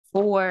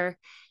4.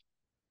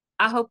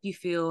 I hope you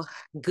feel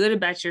good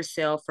about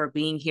yourself for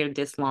being here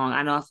this long.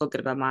 I know I feel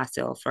good about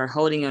myself for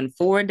holding on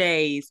 4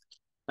 days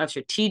of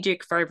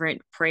strategic,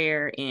 fervent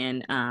prayer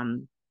and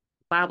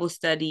Bible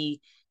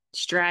study,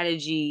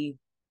 strategy,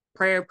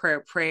 prayer,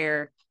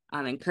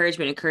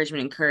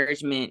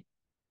 encouragement.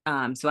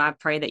 So I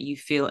pray that you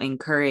feel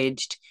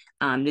encouraged.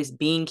 Just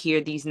being here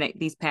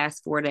these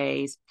past 4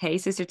 days. Hey,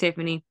 Sister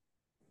Tiffany.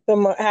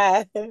 Come on,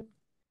 hi.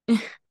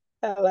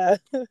 Hello.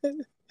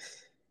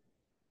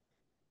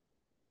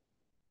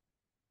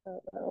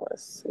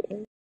 Let's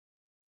see.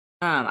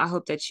 I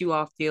hope that you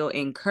all feel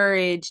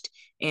encouraged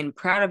and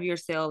proud of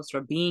yourselves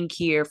for being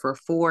here for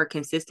 4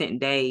 consistent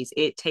days.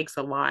 It takes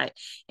a lot.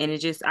 And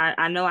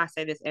I know I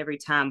say this every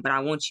time, but I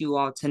want you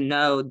all to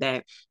know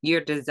that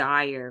your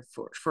desire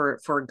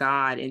for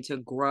God and to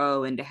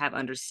grow and to have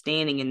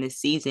understanding in this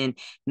season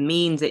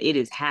means that it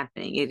is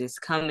happening. It is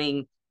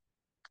coming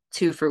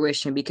to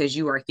fruition because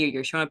you are here,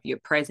 you're showing up, you're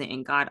present,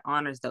 and God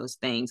honors those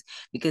things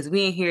because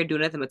we ain't here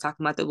doing nothing but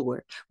talking about the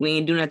Lord. We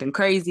ain't doing nothing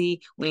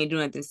crazy, we ain't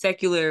doing nothing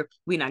secular,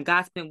 we not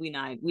gossiping, we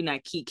not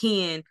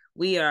kikiing.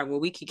 We are well,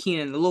 we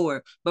kikiing in the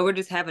Lord, but we're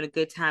just having a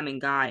good time in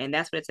God, and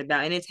that's what it's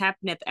about. And it's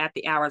happening at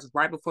the hours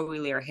right before we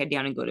lay our head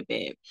down and go to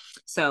bed.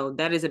 So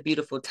that is a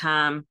beautiful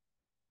time.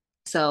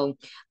 So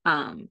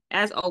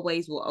as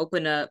always, we'll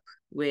open up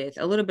with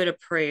a little bit of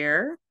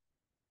prayer,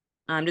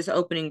 just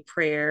opening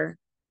prayer,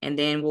 and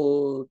then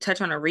we'll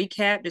touch on a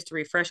recap just to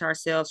refresh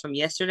ourselves from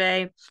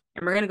yesterday.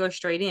 And we're gonna go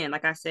straight in.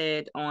 Like I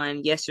said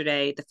on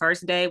yesterday, the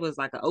first day was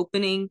like an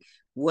opening,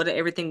 what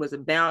everything was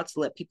about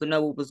to let people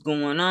know what was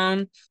going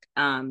on.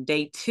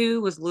 Day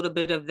two was a little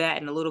bit of that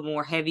and a little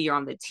more heavier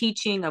on the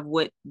teaching of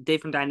what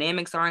different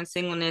dynamics are in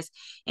singleness.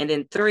 And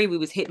then three, we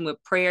was hitting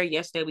with prayer.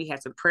 Yesterday we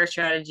had some prayer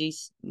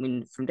strategies.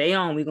 And from day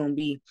on, we're gonna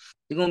be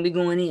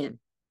going in.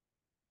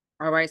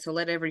 All right, so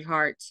let every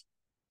heart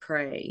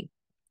pray.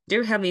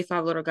 Dear Heavenly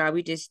Father, Lord God,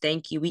 we just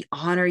thank you. We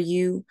honor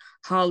you.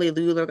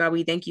 Hallelujah, Lord God.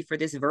 We thank you for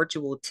this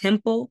virtual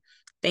temple.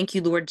 Thank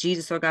you, Lord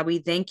Jesus, Lord God. We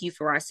thank you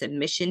for our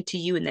submission to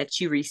you and that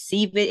you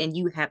receive it and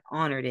you have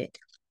honored it.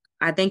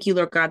 I thank you,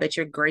 Lord God, that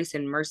your grace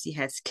and mercy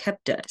has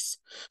kept us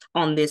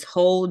on this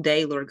whole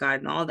day, Lord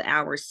God, and all the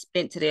hours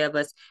spent today of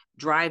us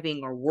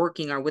driving or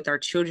working or with our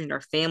children,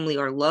 our family,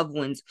 or loved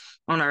ones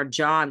on our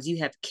jobs. You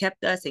have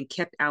kept us and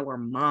kept our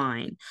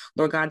mind.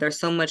 Lord God, there's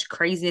so much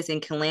craziness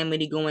and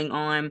calamity going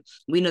on.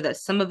 We know that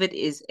some of it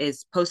is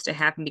supposed to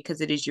happen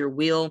because it is your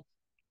will.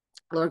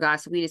 Lord God,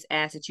 so we just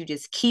ask that you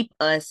just keep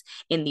us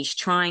in these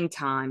trying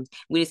times.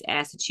 We just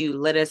ask that you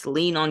let us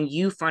lean on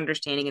you for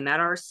understanding and not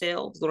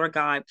ourselves, Lord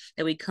God,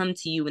 that we come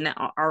to you and that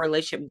our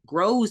relationship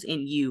grows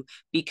in you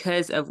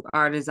because of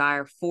our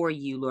desire for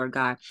you, Lord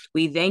God.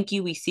 We thank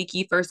you. We seek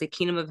you first, the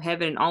kingdom of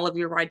heaven and all of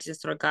your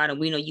righteousness, Lord God, and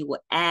we know you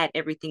will add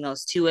everything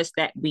else to us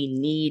that we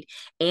need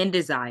and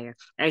desire,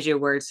 as your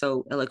word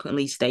so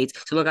eloquently states.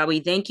 So, Lord God, we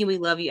thank you. We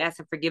love you. Ask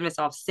for forgiveness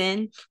of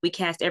sin. We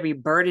cast every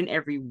burden,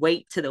 every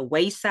weight to the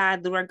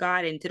wayside, Lord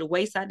God. And to the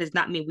wayside does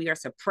not mean we are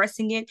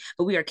suppressing it,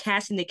 but we are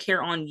casting the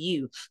care on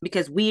you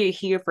because we are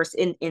here for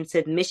in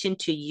submission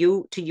to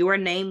you, to your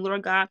name,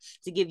 Lord God,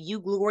 to give you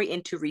glory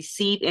and to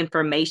receive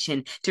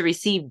information, to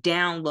receive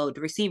download, to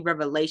receive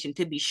revelation,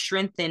 to be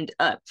strengthened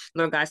up,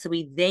 Lord God. So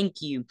we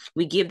thank you.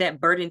 We give that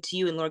burden to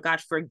you. And Lord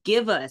God,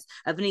 forgive us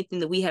of anything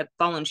that we have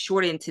fallen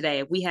short in today.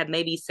 If we have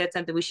maybe said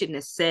something we shouldn't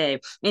have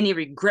said, any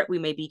regret we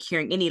may be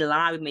carrying, any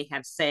lie we may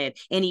have said,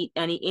 any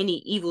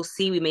evil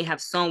seed we may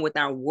have sown with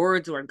our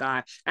words, Lord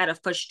God, out of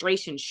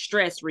frustration,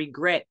 stress,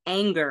 regret,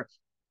 anger,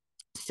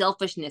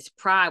 selfishness,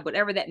 pride,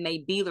 whatever that may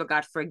be, Lord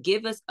God,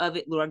 forgive us of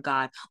it, Lord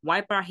God.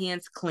 Wipe our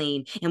hands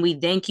clean. And we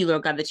thank you,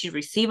 Lord God, that you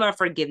receive our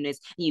forgiveness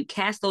and you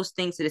cast those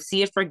things to the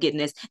sea of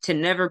forgiveness to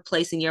never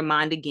place in your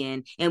mind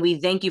again. And we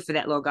thank you for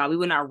that, Lord God. We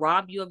will not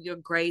rob you of your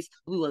grace.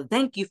 We will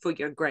thank you for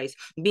your grace,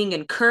 being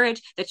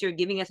encouraged that you're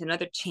giving us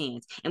another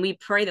chance. And we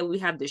pray that we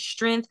have the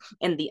strength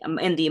and the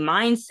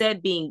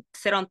mindset being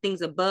set on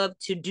things above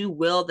to do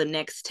well the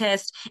next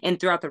test and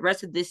throughout the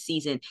rest of this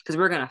season because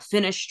we're going to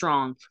finish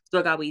strong.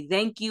 So, God, we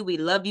thank you,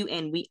 we love you,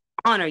 and we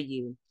honor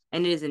you.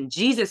 And it is in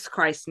Jesus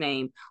Christ's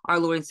name, our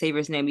Lord and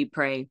Savior's name, we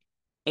pray.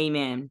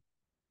 Amen.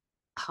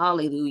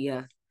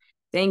 Hallelujah.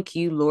 Thank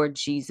you, Lord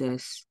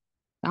Jesus.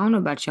 I don't know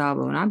about y'all,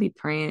 but when I be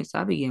praying, so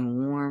I be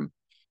getting warm.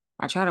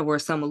 I try to wear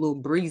something a little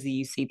breezy,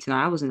 you see,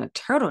 tonight. I was in a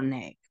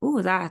turtleneck. What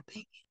was I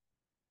thinking?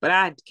 But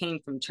I came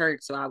from church,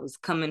 so I was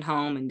coming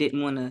home and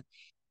didn't want to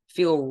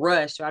feel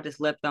rushed. So I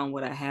just left on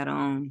what I had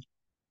on.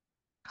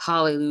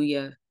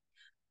 Hallelujah.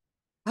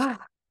 Ah,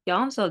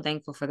 y'all, I'm so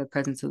thankful for the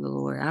presence of the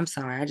Lord. I'm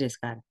sorry, I just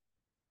got to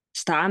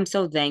stop. I'm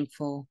so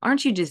thankful.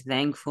 Aren't you just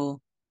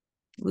thankful?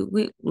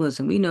 We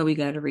listen, we know we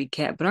got to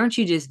recap, but aren't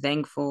you just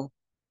thankful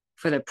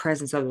for the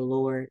presence of the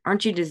Lord?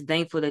 Aren't you just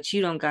thankful that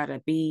you don't got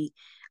to be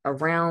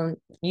around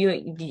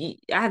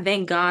I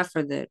thank God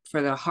for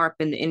the harp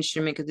and the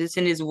instrument because it's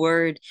in his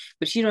word,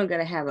 but you don't got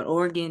to have an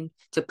organ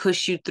to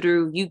push you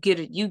through. You get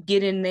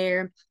in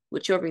there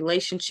with your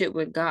relationship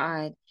with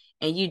God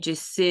and you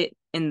just sit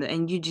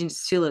and you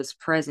just feel his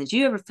presence.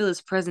 You ever feel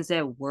his presence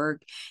at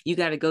work? You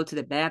got to go to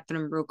the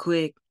bathroom real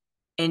quick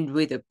and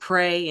we either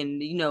pray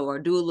and, or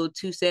do a little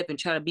two-step and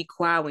try to be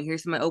quiet when you hear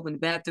somebody open the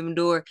bathroom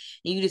door,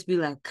 and you just be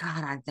like,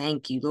 God, I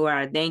thank you, Lord,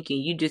 I thank you.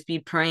 You just be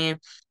praying,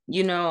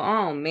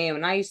 oh man,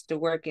 when I used to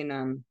work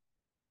in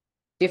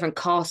different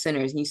call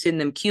centers and you sit in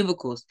them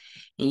cubicles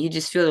and you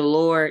just feel the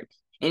Lord.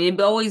 And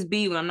it'd always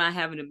be when I'm not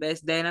having the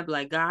best day, and I'd be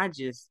like, God,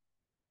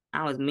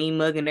 I was mean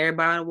mugging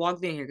everybody that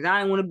walked in here because I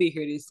didn't want to be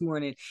here this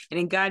morning. And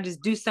then God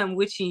just do something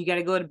with you. You got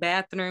to go to the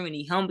bathroom and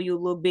he humble you a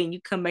little bit and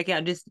you come back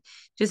out just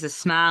a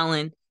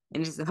smiling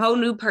and just a whole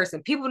new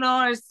person. People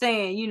don't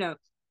understand,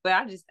 but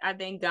I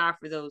thank God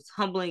for those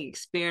humbling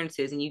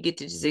experiences, and you get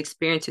to just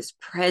experience his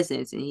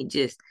presence, and he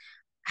just,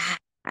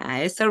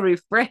 it's so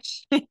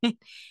refreshing.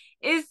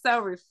 It's so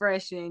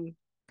refreshing.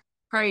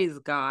 Praise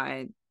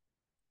God.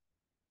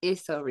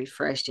 It's so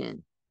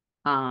refreshing.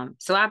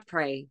 So I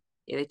pray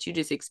that you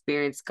just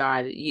experience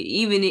God,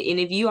 even, and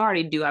if you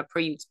already do, I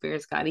pray you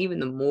experience God even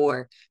the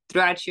more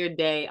throughout your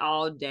day,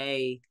 all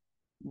day.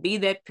 Be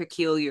that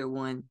peculiar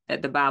one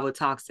that the Bible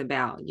talks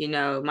about.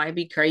 It might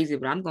be crazy,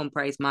 but I'm gonna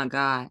praise my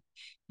God,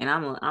 and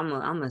I'm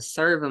gonna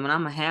serve him, and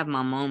I'm gonna have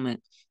my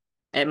moment.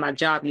 At my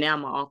job now,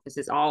 my office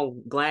is all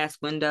glass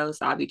windows.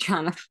 So I'll be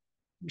trying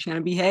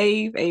to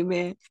behave.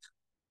 Amen.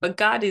 But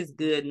God is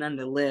good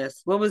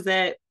nonetheless. What was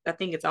that? I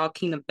think it's all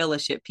Kingdom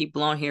Fellowship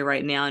people on here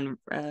right now.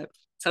 And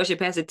Social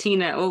Pastor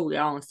Tina,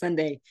 on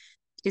Sunday,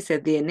 she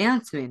said the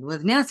announcement. Well,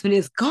 the announcement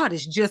is God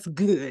is just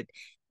good.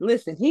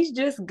 Listen, he's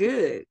just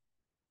good.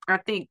 I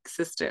think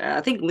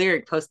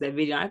Lyric posted that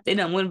video. They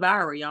done went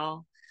viral,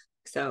 y'all.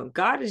 So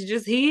God is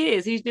just,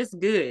 he's just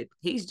good.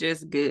 He's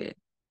just good.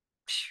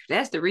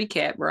 That's the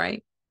recap,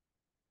 right?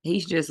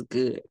 He's just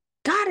good.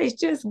 God is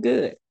just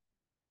good.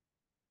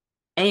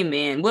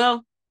 Amen.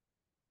 Well,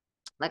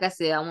 like I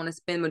said, I want to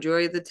spend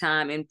majority of the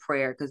time in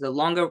prayer, because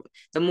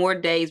the more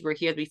days we're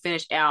here as we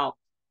finish out,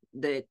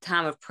 the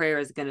time of prayer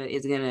is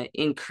gonna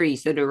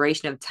increase the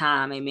duration of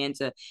time. Amen.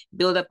 To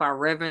build up our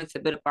reverence, to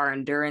build up our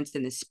endurance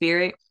in the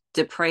spirit,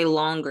 to pray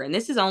longer. And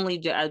this is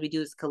only as we do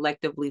this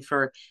collectively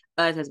for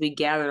us as we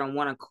gather on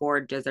one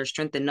accord, does our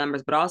strength in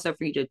numbers, but also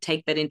for you to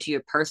take that into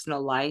your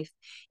personal life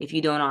if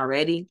you don't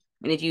already.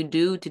 And if you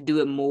do, to do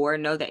it more.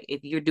 Know that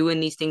if you're doing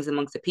these things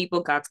amongst the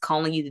people, God's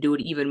calling you to do it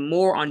even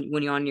more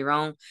when you're on your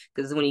own.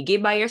 Because when you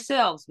get by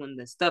yourselves, when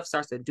the stuff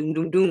starts to doom,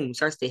 doom, doom,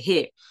 starts to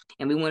hit,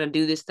 and we want to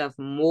do this stuff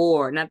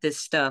more, not this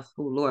stuff,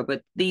 oh Lord,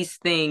 but these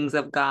things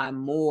of God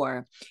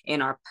more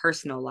in our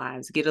personal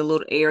lives. Get a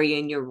little area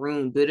in your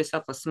room, build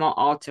yourself a small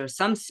altar,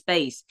 some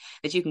space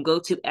that you can go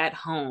to at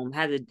home.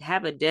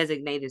 Have a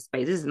designated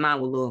space. This is my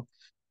little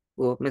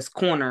Miss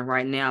Corner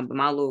right now, but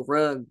my little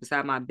rug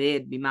beside my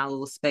bed be my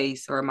little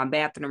space, or my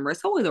bathroom.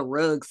 It's always a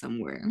rug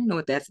somewhere. I don't know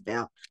what that's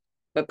about,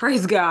 but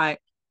praise God.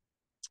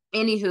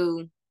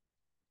 Anywho,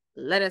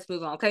 let us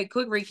move on. Okay,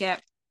 quick recap.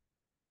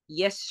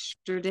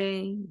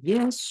 Yesterday,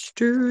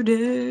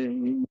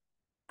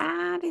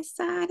 I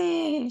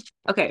decided.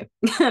 Okay.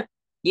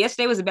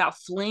 Yesterday was about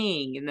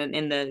fleeing,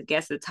 and the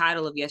guess the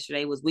title of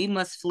yesterday was "We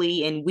Must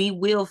Flee and We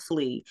Will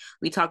Flee."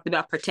 We talked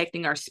about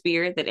protecting our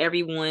spirit, that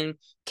everyone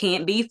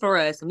can't be for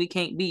us and we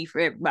can't be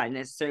for everybody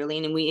necessarily.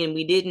 And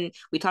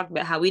we talked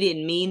about how we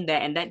didn't mean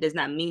that, and that does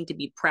not mean to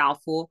be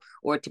proudful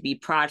or to be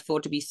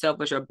prideful, to be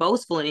selfish or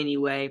boastful in any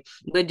way,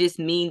 but it just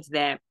means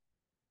that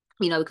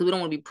because we don't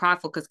want to be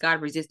prideful, because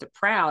God resists the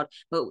proud,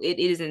 but it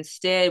is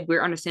instead,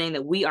 we're understanding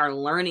that we are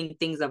learning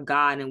things of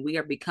God, and we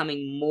are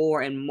becoming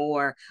more and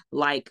more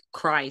like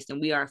Christ,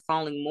 and we are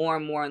falling more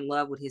and more in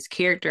love with his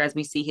character as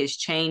we see his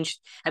change,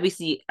 as we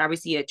see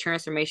a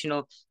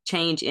transformational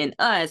change in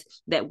us,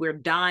 that we're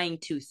dying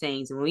to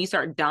things. And when you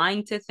start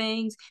dying to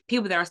things,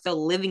 people that are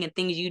still living in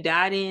things you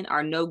died in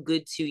are no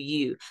good to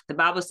you. The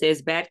Bible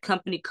says bad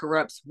company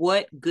corrupts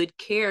what? Good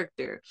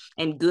character,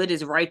 and good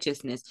is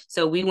righteousness.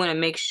 So we want to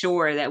make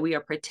sure that we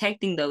are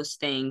protecting those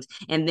things.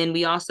 And then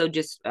we also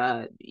just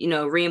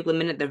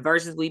re-implemented the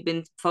verses we've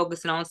been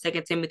focusing on: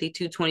 2 Timothy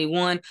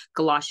 2:21,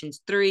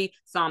 Colossians 3,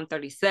 Psalm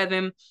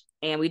 37,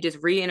 and we just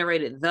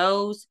reiterated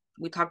those.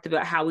 We talked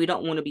about how we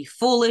don't want to be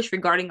foolish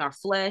regarding our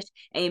flesh.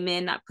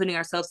 Amen. Not putting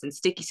ourselves in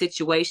sticky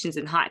situations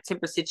and hot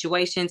temper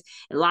situations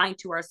and lying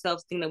to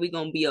ourselves, thinking that we're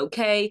going to be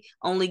okay,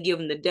 only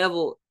giving the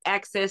devil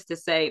access to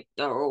say,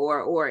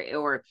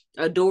 or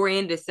a door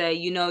in to say,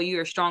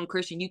 you're a strong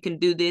Christian, you can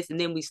do this, and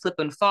then we slip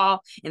and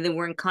fall, and then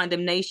we're in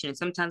condemnation. And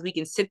sometimes we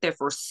can sit there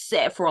for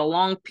a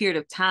long period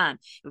of time.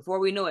 Before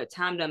we know it,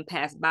 time done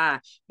passed by,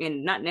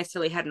 and not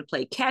necessarily having to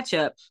play catch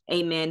up.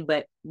 Amen.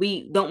 But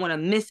we don't want to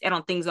miss out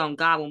on things on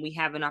God when we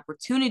have an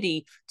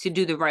opportunity to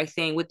do the right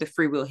thing with the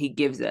free will he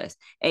gives us.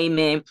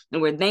 Amen.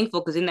 And we're thankful,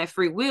 because in that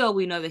free will,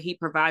 we know that he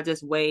provides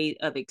us way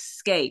of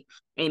escape.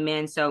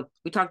 Amen. So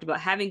we talked about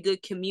having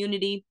good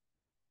community.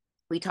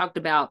 We talked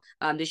about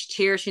just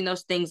cherishing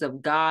those things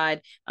of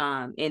God,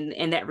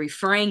 and that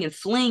refraining and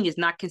fleeing is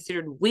not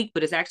considered weak,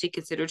 but it's actually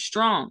considered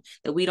strong.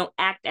 That we don't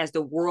act as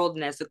the world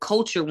and as the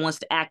culture wants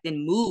to act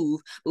and move,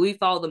 but we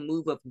follow the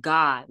move of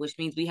God, which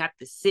means we have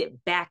to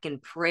sit back in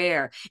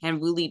prayer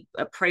and really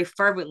pray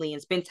fervently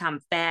and spend time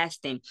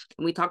fasting.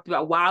 And we talked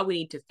about why we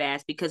need to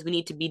fast, because we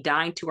need to be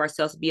dying to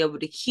ourselves to be able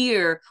to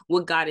hear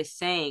what God is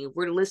saying. If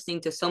we're listening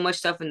to so much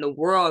stuff in the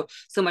world,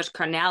 so much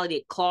carnality,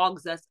 it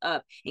clogs us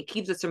up and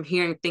keeps us from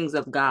hearing things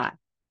of God.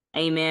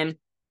 Amen.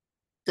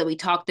 So we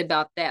talked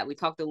about that. We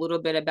talked a little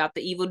bit about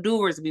the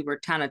evildoers we were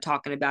kind of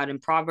talking about in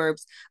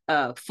Proverbs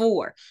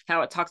 4,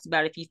 how it talks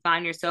about if you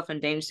find yourself in a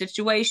dangerous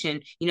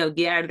situation,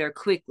 get out of there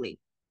quickly.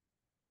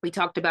 We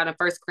talked about in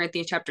 1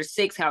 Corinthians chapter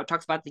 6, how it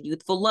talks about the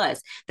youthful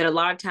lust, that a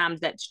lot of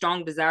times that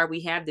strong desire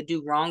we have to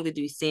do wrong, to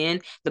do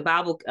sin, the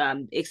Bible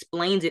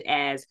explains it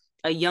as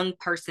a young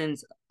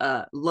person's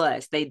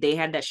lust. They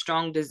had that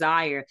strong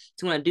desire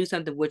to want to do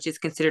something which is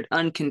considered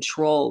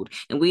uncontrolled.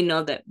 And we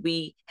know that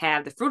we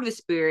have the fruit of the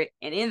Spirit,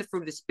 and in the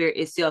fruit of the Spirit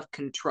is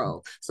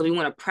self-control. So we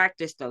want to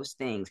practice those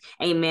things.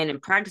 Amen.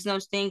 And practicing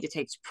those things, it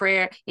takes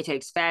prayer, it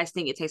takes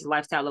fasting, it takes a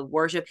lifestyle of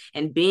worship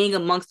and being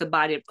amongst the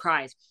body of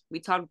Christ.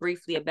 We talked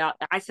briefly about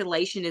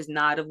isolation is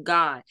not of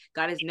God.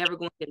 God is never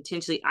going to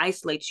intentionally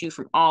isolate you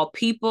from all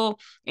people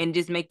and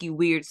just make you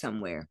weird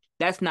somewhere.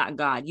 That's not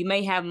God. You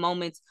may have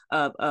moments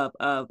of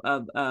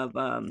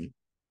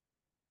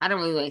I don't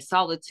really like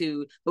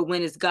solitude, but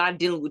when it's God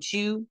dealing with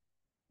you,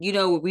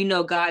 we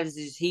know God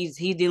is he's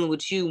dealing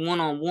with you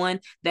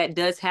one-on-one. That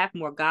does happen,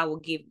 where God will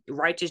give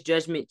righteous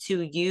judgment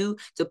to you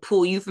to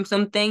pull you from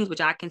some things, which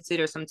I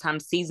consider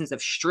sometimes seasons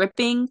of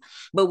stripping.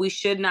 But we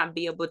should not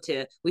be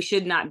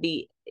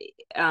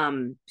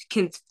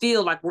can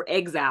feel like we're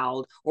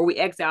exiled, or we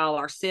exile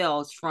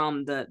ourselves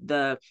from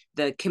the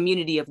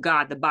community of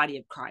God, the body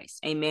of Christ.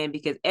 Amen.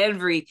 Because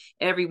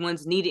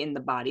everyone's needed in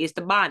the body. It's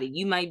the body.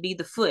 You might be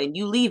the foot and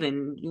you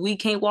leaving, we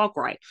can't walk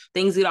right,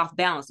 things get off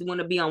balance, we want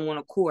to be on one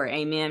accord.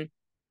 Amen.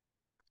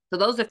 So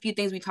those are a few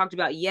things we talked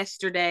about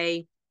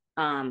yesterday.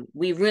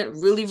 We went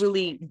really,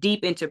 really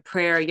deep into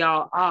prayer,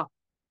 y'all.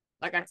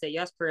 Like I said,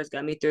 y'all's prayers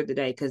got me through the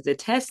day because the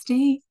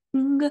testing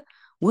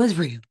was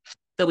real.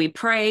 So we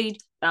prayed.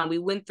 We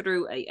went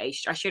through I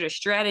shared a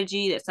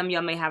strategy that some of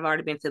y'all may have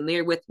already been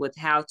familiar with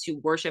how to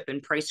worship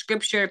and pray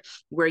scripture,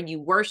 where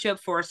you worship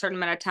for a certain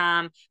amount of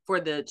time. For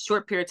the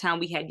short period of time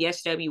we had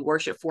yesterday, we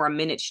worshiped for a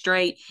minute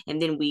straight,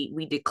 and then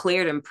we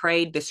declared and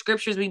prayed the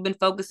scriptures we've been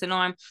focusing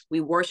on.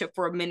 We worshiped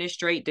for a minute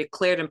straight,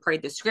 declared and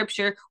prayed the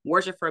scripture,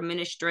 worship for a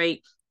minute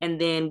straight,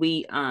 and then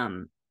we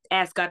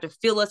ask God to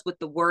fill us with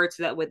the word,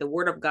 so that way the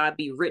word of God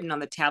be written on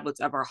the tablets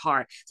of our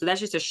heart. So that's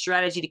just a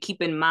strategy to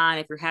keep in mind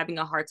if you're having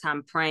a hard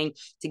time praying,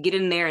 to get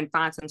in there and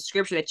find some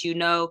scripture that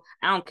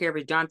I don't care if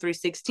it's John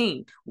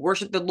 3:16.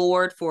 Worship the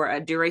Lord for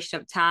a duration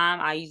of time.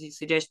 I usually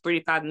suggest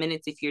 35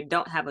 minutes if you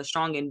don't have a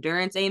strong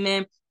endurance.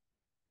 Amen.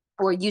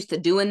 Or used to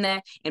doing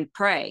that, and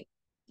pray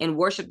and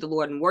worship the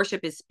Lord. And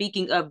worship is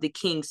speaking of the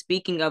King,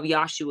 speaking of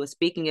Yahshua,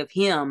 speaking of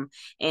him.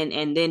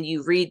 And then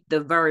you read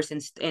the verse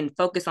and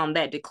focus on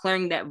that,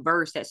 declaring that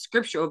verse, that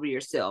scripture over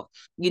yourself.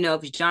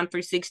 If it's John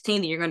 3:16,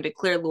 then you're going to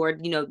declare,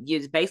 Lord,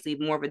 it's basically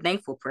more of a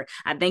thankful prayer.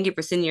 I thank you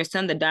for sending your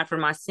son to die for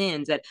my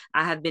sins, that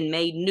I have been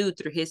made new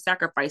through his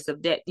sacrifice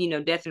of death,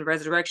 death and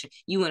resurrection.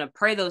 You want to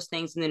pray those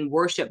things and then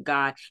worship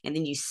God. And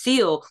then you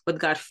seal with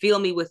God, fill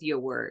me with your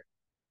word.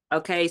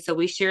 Okay, so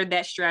we shared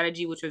that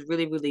strategy, which was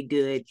really, really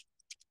good.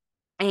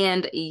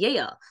 And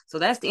yeah, so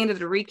that's the end of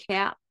the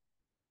recap.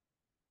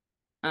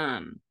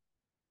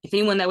 If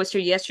anyone that was here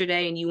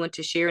yesterday and you want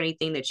to share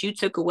anything that you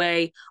took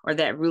away or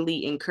that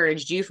really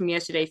encouraged you from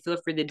yesterday,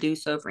 feel free to do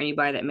so for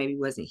anybody that maybe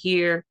wasn't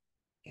here.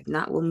 If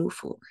not, we'll move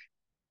forward.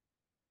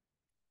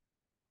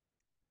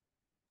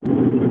 For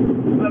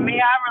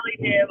me, I really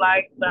did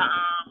like the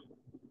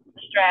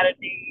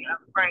strategy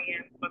of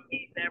praying. For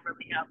me, that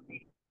really helped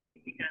me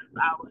because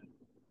I was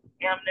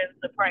hymning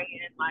to praying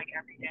like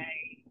every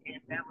day,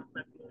 and that was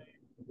a good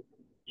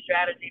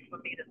strategy for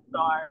me to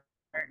start.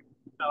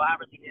 So I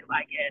really did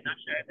like it, and I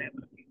shared that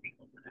with a few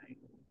people today.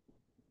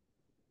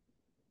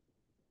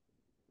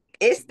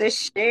 It's the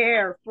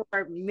share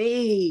for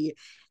me.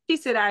 He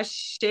said, I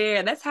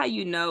share. That's how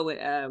you know it.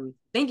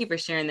 Thank you for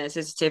sharing that,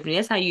 Sister Tiffany.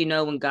 That's how you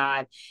know when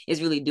God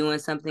is really doing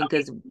something,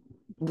 because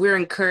we're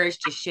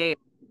encouraged to share.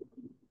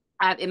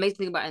 It makes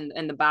me think about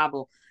in the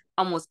Bible,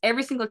 almost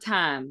every single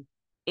time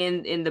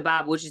in the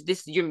Bible, which is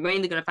this, you're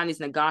mainly going to find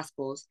these in the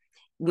Gospels.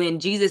 When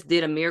Jesus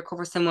did a miracle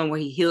for someone where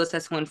he healed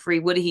someone free,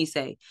 what did he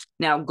say?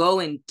 Now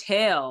go and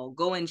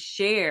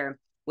share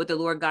what the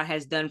Lord God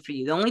has done for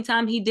you. The only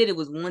time he did it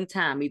was one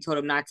time. He told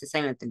him not to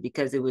say nothing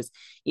because it was,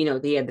 he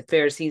had the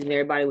Pharisees and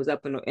everybody was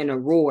up in a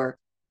roar.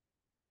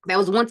 That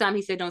was one time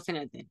he said, don't say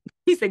nothing.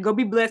 He said, go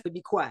be blessed, but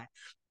be quiet.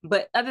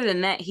 But other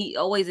than that, he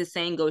always is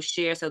saying, go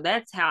share. So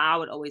that's how I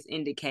would always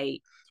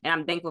indicate. And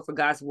I'm thankful for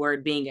God's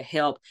word being a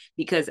help,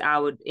 because I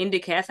would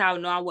indicate, that's how I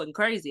know I wasn't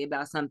crazy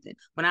about something.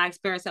 When I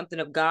experience something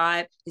of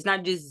God, it's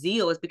not just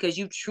zeal. It's because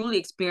you truly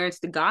experience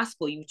the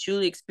gospel. You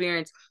truly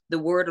experience the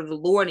word of the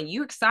Lord, and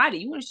you're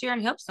excited. You want to share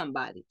and help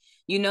somebody.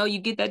 You know, you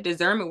get that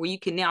discernment where you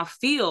can now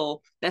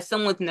feel that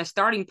someone's in the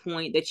starting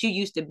point that you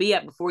used to be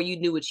at before you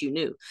knew what you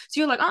knew.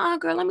 So you're like,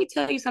 girl, let me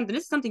tell you something.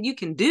 This is something you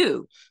can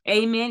do.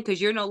 Amen.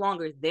 Because you're no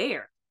longer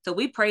there. So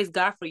we praise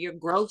God for your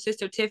growth,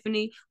 Sister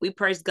Tiffany. We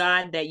praise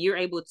God that you're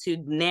able to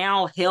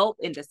now help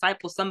and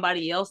disciple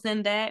somebody else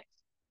in that.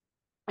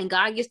 And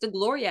God gets the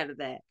glory out of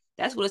that.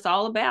 That's what it's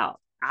all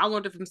about. I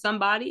learned it from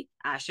somebody.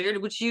 I shared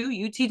it with you.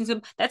 You teaching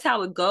some. That's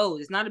how it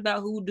goes. It's not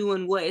about who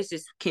doing what. It's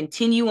just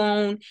continue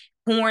on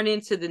pouring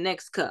into the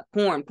next cup,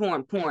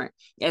 pouring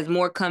as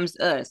more comes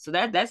to us. So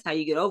that's how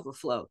you get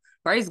overflow.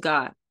 Praise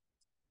God.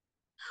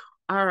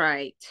 All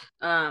right.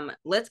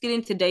 Let's get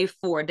into day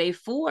 4. Day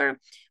 4,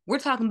 we're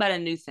talking about a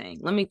new thing.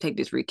 Let me take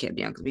this recap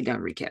down because we done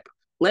recap.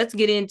 Let's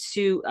get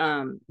into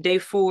day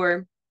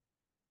 4.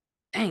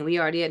 Dang, we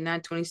already at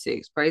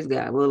 9:26. Praise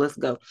God. Well, let's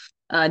go.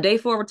 Day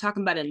 4, we're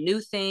talking about a new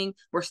thing.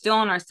 We're still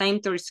on our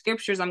same 3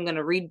 scriptures. I'm going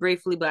to read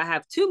briefly, but I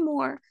have 2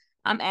 more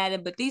I'm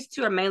adding, but these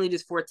 2 are mainly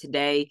just for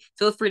today.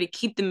 Feel free to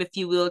keep them if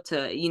you will,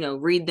 to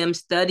read them,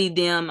 study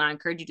them. I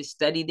encourage you to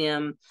study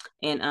them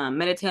and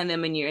meditate on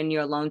them in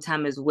your alone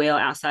time as well,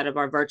 outside of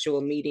our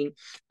virtual meeting.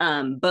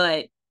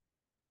 But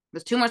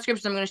there's 2 more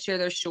scriptures I'm going to share.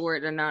 They're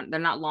short. They're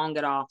not long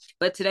at all.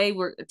 But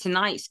we're going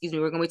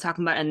to be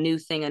talking about a new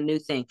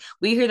thing.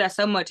 We hear that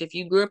so much. If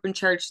you grew up in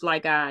church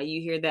like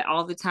you hear that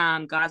all the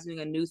time. God's doing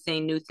a new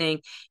thing.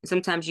 And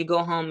sometimes you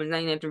go home and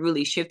then you have to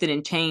really shift it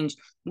and change.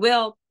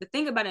 Well, the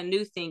thing about a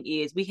new thing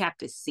is we have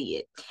to see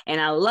it. And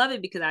I love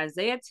it because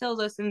Isaiah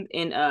tells us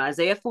in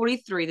Isaiah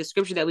 43, the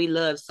scripture that we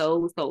love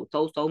so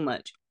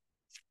much.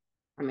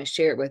 I'm going to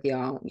share it with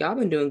y'all. Y'all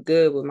been doing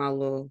good with my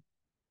little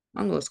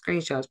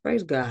screenshots.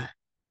 Praise God.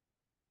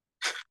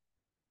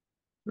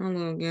 I'm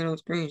gonna get a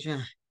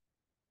screenshot.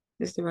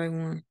 This the right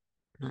one?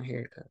 Not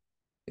here it goes.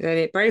 Is that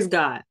it? Praise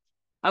God.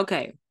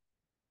 Okay.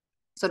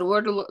 So the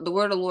word of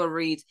the Lord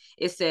reads,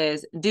 it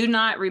says, do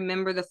not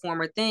remember the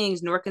former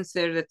things, nor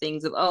consider the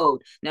things of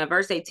old. Now,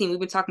 verse 18, we've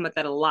been talking about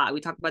that a lot.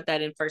 We talked about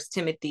that in 2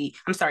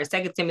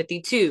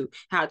 Timothy 2,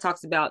 how it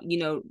talks about,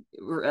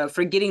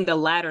 forgetting the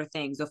latter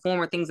things, the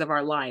former things of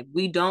our life.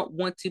 We don't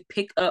want to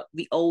pick up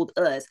the old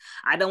us.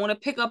 I don't want to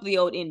pick up the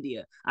old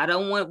India. We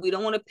don't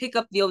want to pick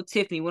up the old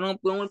Tiffany. We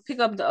don't want to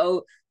pick up the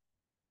old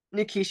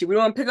Nikisha. We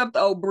don't want to pick up the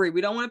old Brie.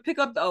 We don't want to pick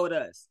up the old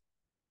us.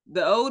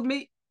 The old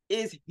me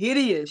is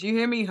hideous. You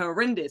hear me?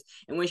 Horrendous.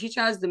 And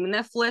when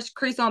that flesh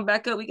creeps on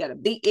back up, we got to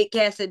beat it,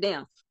 cast it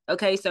down.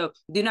 Okay, so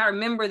do not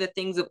remember the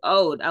things of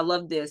old. I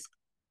love this.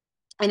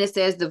 And it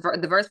says the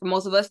verse for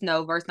most of us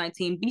know, verse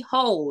 19,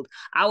 behold,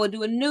 I will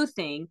do a new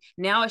thing.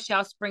 Now it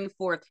shall spring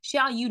forth.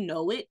 Shall you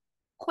know it?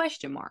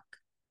 Question mark.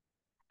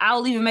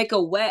 I'll even make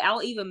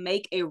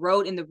a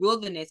road in the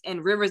wilderness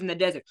and rivers in the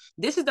desert.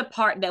 This is the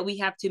part that we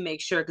have to make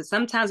sure, because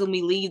sometimes when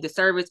we leave the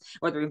service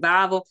or the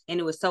revival and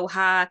it was so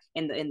high,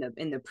 and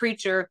the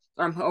preacher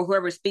or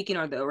whoever's speaking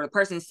or the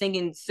person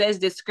singing says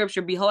this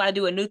scripture, behold, I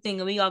do a new thing,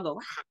 and we all go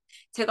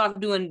take off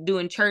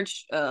doing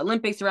church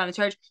Olympics around the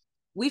church.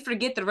 We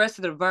forget the rest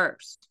of the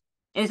verse.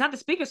 And it's not the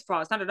speaker's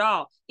fault. It's not at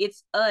all.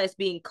 It's us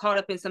being caught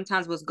up in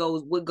sometimes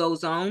what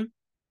goes on.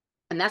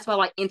 And that's why I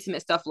like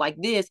intimate stuff like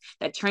this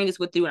that trains us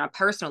with through in our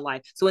personal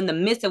life. So in the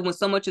midst of when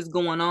so much is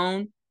going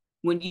on,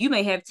 when you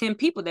may have 10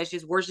 people that's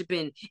just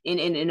worshiping in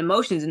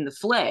emotions in the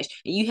flesh,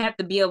 and you have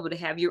to be able to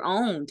have your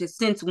own to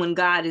sense when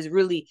God is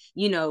really,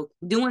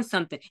 doing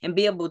something, and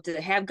be able to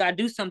have God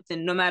do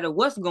something no matter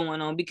what's going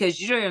on, because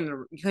you're in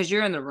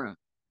the room.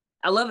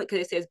 I love it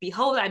because it says,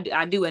 behold,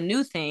 I do a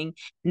new thing.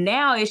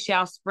 Now it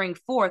shall spring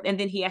forth. And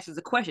then he asks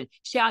a question,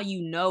 shall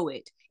you know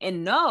it?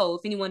 And know,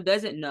 if anyone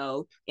doesn't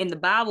know, in the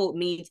Bible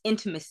means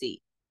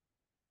intimacy.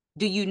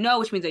 Do you know,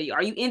 which means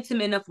are you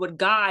intimate enough with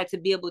God to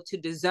be able to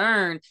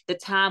discern the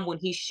time when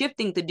he's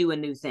shifting to do a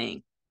new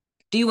thing?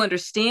 Do you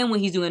understand when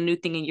he's doing a new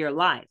thing in your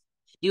life?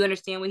 Do you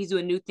understand when he's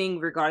doing a new thing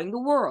regarding the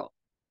world?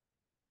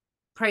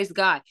 Praise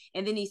God.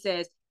 And then he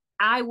says,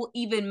 I will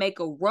even make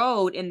a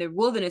road in the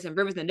wilderness and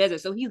rivers in the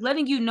desert. So he's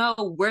letting you know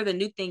where the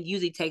new thing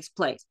usually takes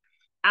place.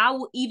 I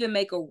will even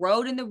make a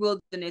road in the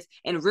wilderness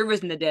and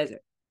rivers in the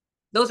desert.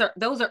 Those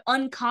are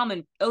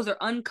uncommon. Those are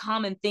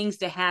uncommon things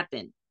to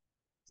happen,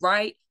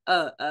 right?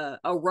 A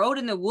road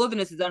in the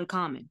wilderness is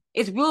uncommon.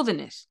 It's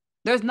wilderness.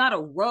 There's not a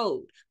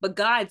road, but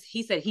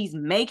he said he's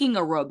making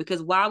a road,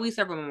 because while we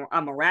serve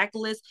a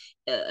miraculous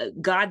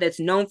God that's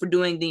known for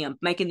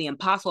making the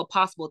impossible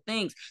possible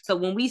things. So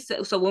when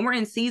we're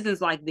in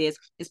seasons like this,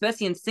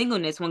 especially in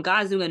singleness, when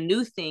God's doing a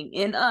new thing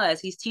in us,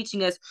 he's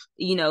teaching us,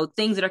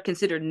 things that are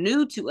considered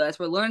new to us.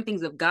 We're learning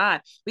things of God.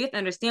 We have to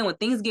understand when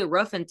things get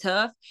rough and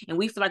tough and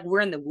we feel like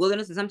we're in the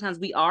wilderness, and sometimes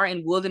we are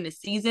in wilderness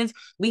seasons,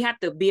 we have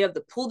to be able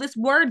to pull this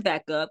word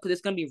back up, because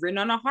it's going to be written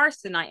on our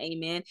hearts tonight,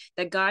 amen,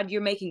 that God,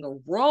 you're making a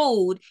road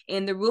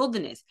in the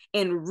wilderness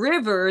and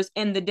rivers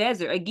in the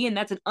desert. Again,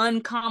 that's an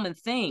uncommon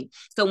thing.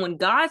 So when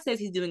God says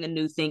he's doing a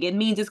new thing, it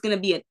means it's going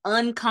to be an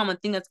uncommon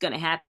thing that's going to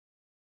happen.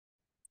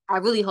 I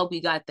really hope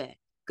you got that,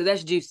 because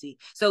that's juicy.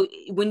 So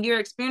when you're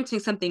experiencing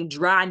something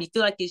dry and you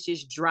feel like it's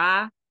just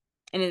dry,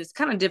 and it's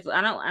kind of difficult.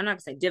 I'm not gonna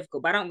say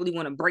difficult, but I don't really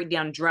want to break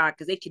down dry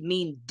because it could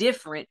mean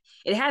different.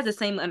 It has the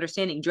same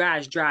understanding, dry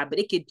as dry, but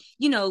it could,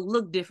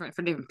 look different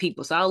for different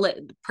people. So I'll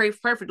pray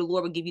for the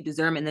Lord will give you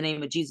discernment in the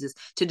name of Jesus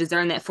to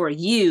discern that for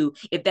you,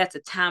 if that's a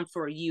time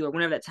for you or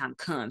whenever that time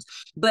comes.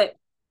 But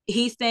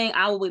he's saying,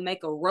 I will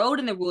make a road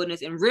in the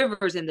wilderness and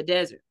rivers in the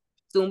desert.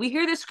 So when we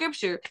hear this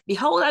scripture,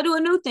 behold, I do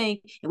a new thing,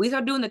 and we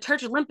start doing the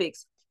church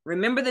Olympics,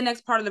 remember the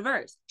next part of the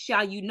verse.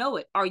 Shall you know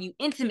it? Are you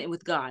intimate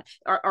with God?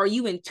 Are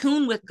you in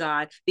tune with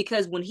God?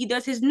 Because when he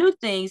does his new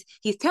things,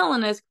 he's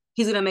telling us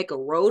he's going to make a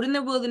road in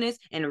the wilderness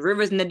and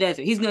rivers in the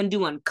desert. He's going to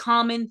do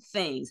uncommon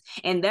things.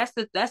 And that's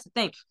the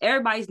thing.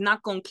 Everybody's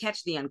not going to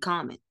catch the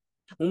uncommon.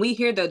 When we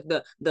hear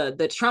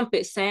the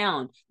trumpet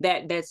sound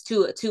that's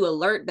to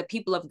alert the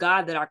people of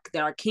God that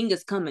our king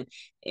is coming,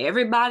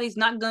 everybody's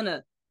not going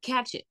to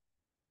catch it.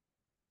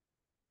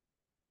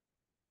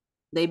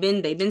 They've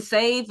been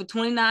saved for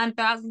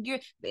 29,000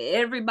 years.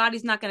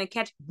 Everybody's not going to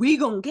catch it. We're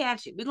going to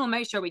catch it. We're going to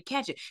make sure we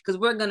catch it because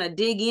we're going to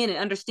dig in and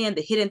understand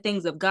the hidden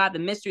things of God, the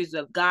mysteries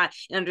of God,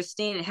 and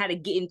understand how to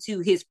get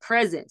into his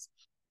presence.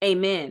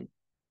 Amen.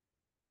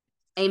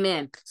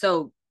 Amen.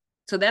 So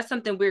that's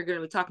something we're going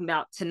to be talking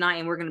about tonight,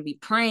 and we're going to be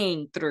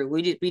praying through.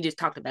 We just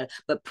talked about it,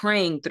 but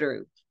praying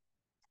through.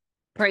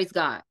 Praise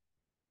God.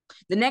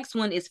 The next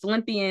one is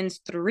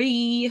Philippians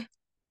 3.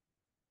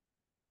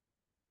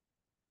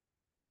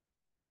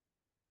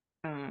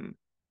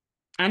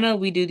 I know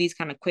we do these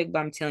kind of quick, but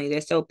I'm telling you, they're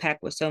so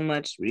packed with so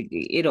much.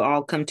 It'll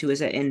all come to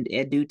us in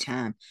due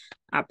time.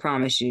 I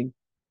promise you.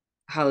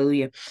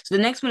 Hallelujah. So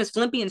the next one is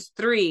Philippians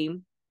 3,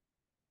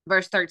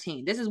 verse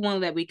 13. This is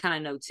one that we kind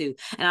of know too.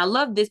 And I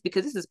love this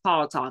because this is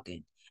Paul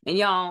talking. And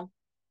y'all,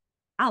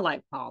 I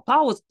like Paul.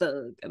 Paul was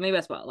thug. Maybe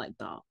that's why I like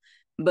Paul.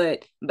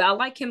 But I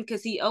like him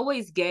because he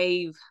always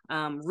gave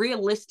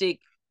realistic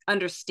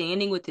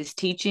understanding with his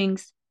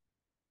teachings.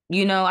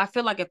 I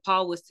feel like if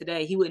Paul was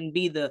today, he wouldn't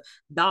be the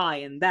die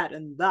and that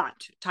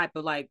type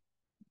of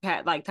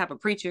type of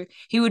preacher.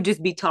 He would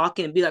just be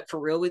talking and be like for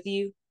real with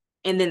you.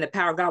 And then the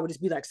power of God would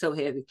just be like so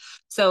heavy.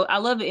 So I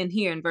love it in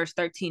here in verse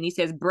 13. He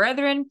says,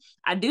 brethren,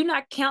 I do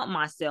not count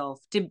myself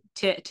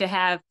to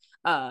have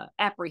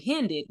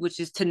apprehended, which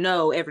is to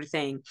know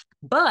everything.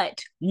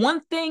 But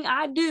one thing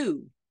I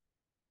do,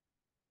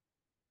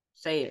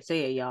 say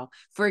it, y'all.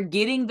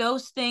 Forgetting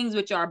those things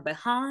which are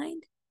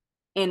behind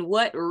and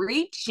what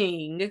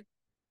reaching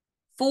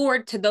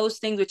forward to those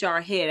things which are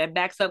ahead. That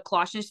backs up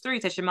Colossians 3,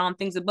 touch your mind on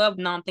things above,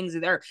 not on things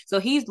of the earth. So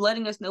he's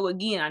letting us know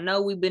again. I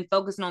know we've been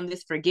focusing on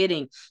this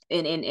forgetting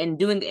and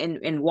doing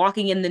and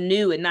walking in the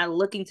new and not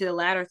looking to the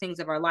latter things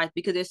of our life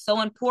because it's so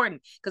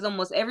important. Because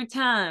almost every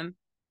time,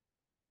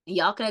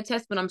 y'all can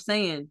attest what I'm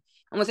saying,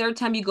 almost every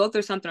time you go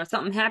through something or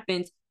something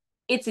happens,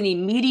 it's an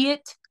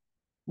immediate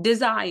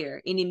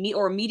desire,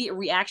 or immediate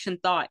reaction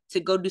thought to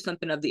go do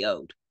something of the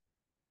old.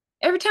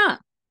 Every time.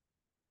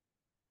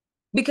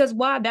 Because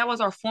why? That was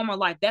our former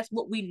life. That's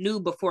what we knew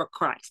before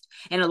Christ.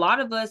 And a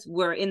lot of us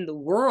were in the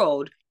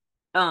world.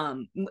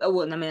 Well,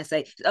 I'm gonna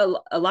say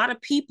a lot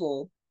of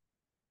people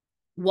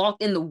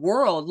walk in the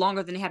world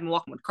longer than they have been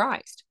walking with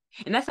Christ.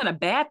 And that's not a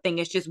bad thing.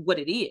 It's just what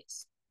it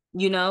is.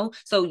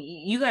 So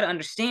you got to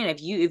understand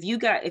if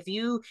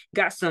you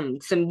got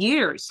some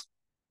years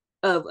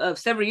of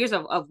several years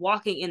of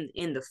walking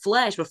in the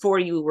flesh before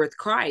you were with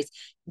Christ,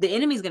 the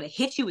enemy's going to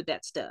hit you with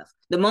that stuff.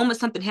 The moment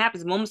something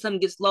happens, the moment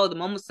something gets low, the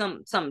moment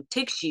something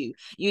ticks you,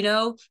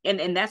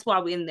 and that's why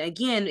and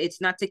again,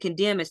 it's not to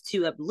condemn, it's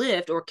to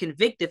uplift or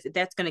convict if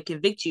that's going to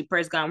convict you.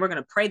 Praise God. And we're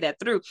going to pray that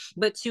through,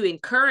 but to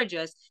encourage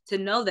us to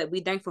know that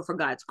we're thankful for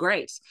God's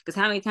grace. Because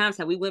how many times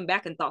have we went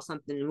back and thought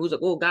something and we was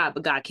like, oh God,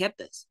 but God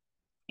kept us.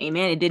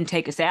 Amen. It didn't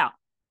take us out.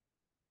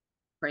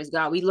 Praise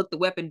God. We looked the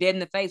weapon dead in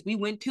the face. We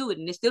went to it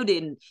and it still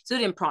didn't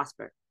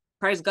prosper.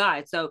 Praise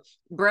God. So,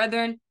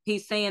 brethren,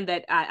 he's saying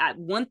that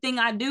one thing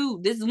I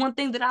do, this is one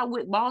thing that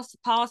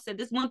Paul said,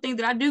 this one thing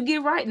that I do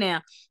get right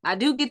now. I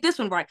do get this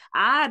one right.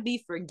 I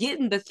be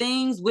forgetting the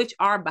things which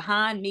are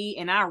behind me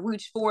and I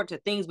reach forward to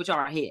things which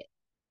are ahead.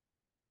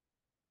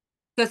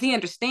 Because he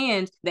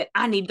understands that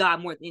I need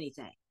God more than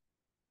anything.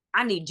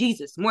 I need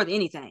Jesus more than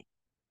anything.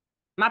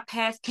 My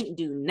past can't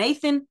do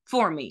nothing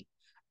for me.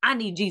 I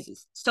need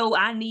Jesus. So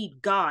I need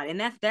God. And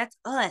that's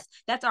us.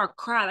 That's our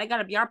cry. That got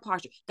to be our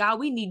posture. God,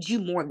 we need you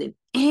more than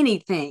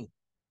anything.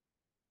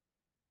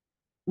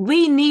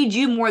 We need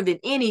you more than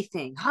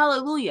anything.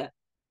 Hallelujah.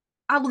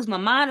 I lose my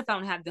mind if I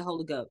don't have the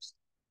Holy Ghost.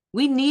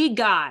 We need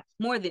God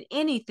more than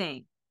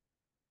anything.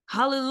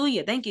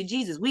 Hallelujah. Thank you,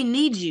 Jesus. We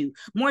need you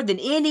more than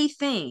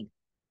anything.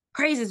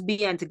 Praises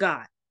be unto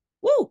God.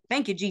 Woo.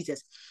 Thank you,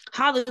 Jesus.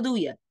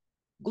 Hallelujah.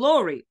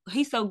 Glory.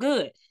 He's so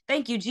good.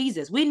 Thank you,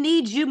 Jesus. We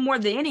need you more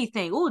than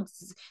anything. Oh,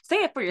 say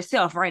it for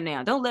yourself right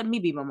now. Don't let me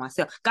be by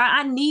myself. God,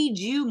 I need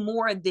you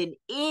more than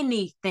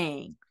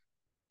anything.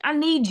 I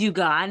need you,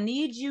 God. I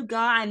need you,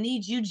 God. I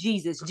need you,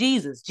 Jesus.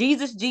 Jesus,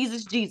 Jesus,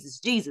 Jesus, Jesus,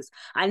 Jesus.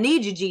 I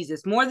need you,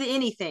 Jesus, more than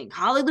anything.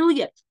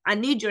 Hallelujah. I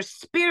need your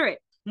spirit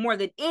more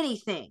than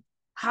anything.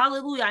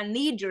 Hallelujah. I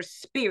need your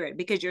spirit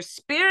because your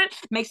spirit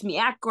makes me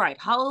act right.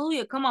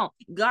 Hallelujah. Come on.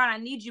 God, I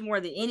need you more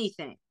than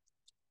anything.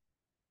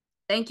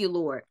 Thank you,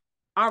 Lord.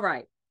 All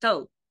right.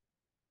 So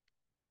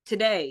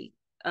today,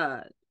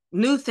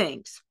 new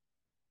things.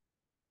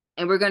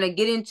 And we're gonna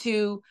get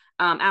into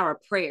our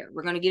prayer.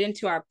 We're gonna get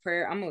into our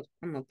prayer. I'm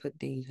gonna put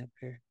these up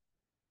here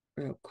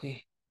real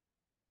quick.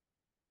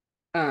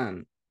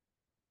 Did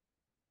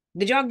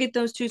y'all get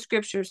those two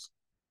scriptures?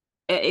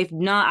 If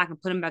not, I can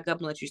put them back up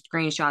and let you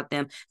screenshot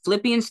them.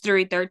 Philippians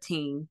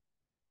 3:13.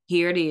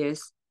 Here it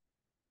is.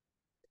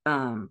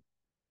 And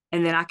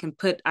then I can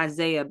put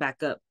Isaiah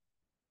back up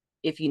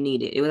if you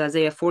need it. It was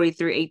Isaiah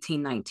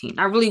 43:18-19.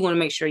 I really want to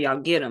make sure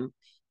y'all get them,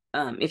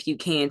 if you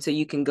can, so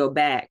you can go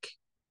back.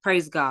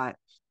 Praise God.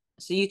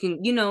 So you can,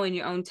 in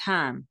your own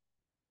time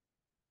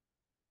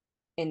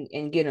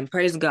and get them.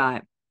 Praise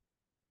God.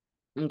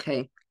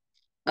 Okay.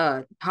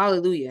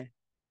 Hallelujah.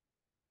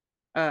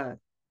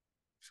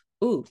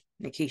 Ooh,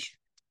 Nikisha.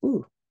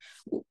 Ooh.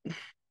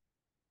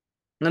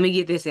 Let me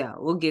get this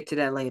out. We'll get to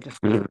that later.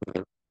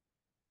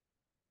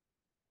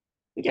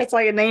 Just saw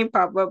your name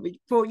pop up.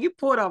 You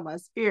pulled on my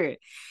spirit.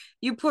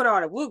 You put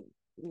on it.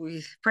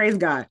 Praise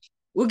God.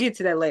 We'll get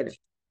to that later.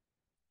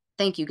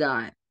 Thank you,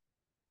 God.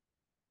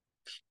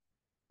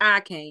 I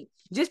can't.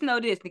 Just know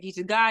this,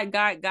 Nikisha.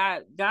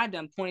 God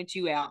done pointed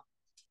you out.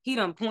 He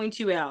done point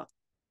you out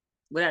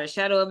without a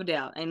shadow of a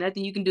doubt. Ain't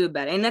nothing you can do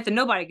about it. Ain't nothing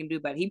nobody can do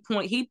about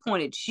it. He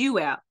pointed you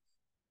out.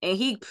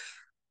 And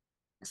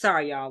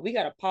sorry, y'all. We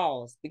gotta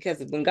pause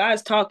because when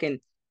God's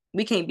talking,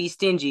 we can't be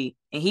stingy.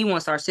 And he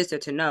wants our sister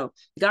to know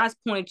God's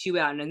pointed you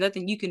out, and there's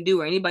nothing you can do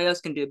or anybody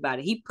else can do about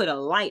it. He put a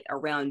light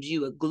around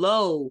you, a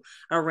glow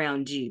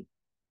around you.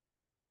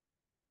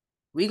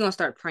 We're gonna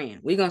start praying.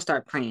 And we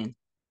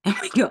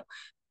go,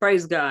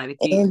 praise God. If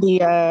you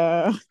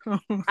India.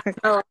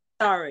 Oh,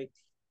 sorry.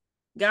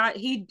 God,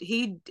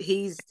 he's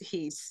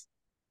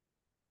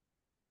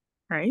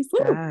Praise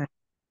God.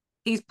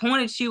 He's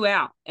pointed you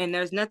out, and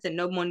there's nothing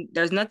no one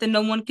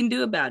can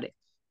do about it.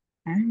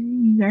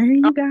 There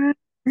you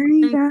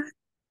go.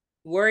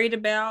 Worried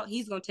about,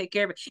 he's gonna take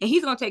care of it, and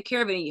he's gonna take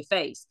care of it in your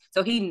face.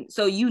 So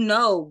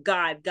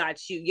God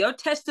got you. Your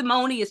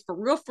testimony is for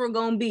real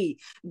gonna be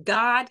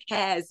God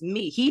has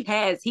me. He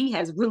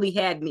has really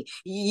had me.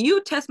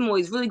 Your testimony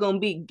is really gonna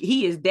be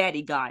he is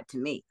daddy God to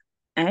me.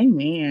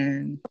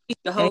 Amen. He's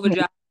Jehovah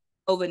Jireh,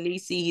 Jehovah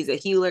Nisi. He's a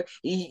healer.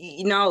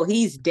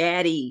 He's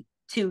daddy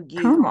to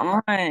you. Come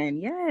on.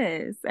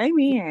 Yes.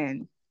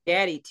 Amen.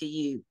 Daddy to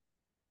you.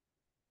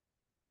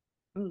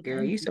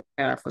 Girl, you so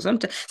powerful.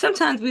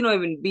 Sometimes we don't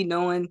even be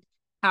knowing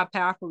how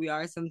powerful we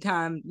are.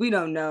 Sometimes we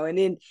don't know. And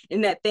then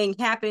that thing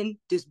happened,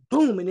 just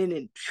boom, and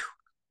then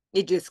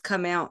it just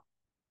come out.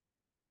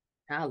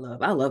 I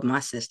love my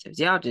sisters.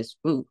 Y'all just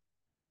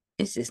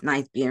it's just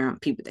nice being around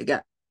people that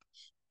got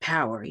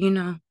power,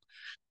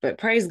 But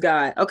praise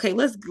God. Okay,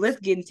 let's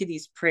get into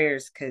these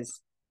prayers because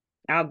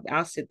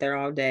I'll sit there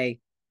all day.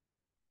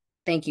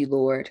 Thank you,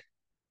 Lord.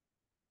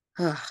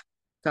 Oh,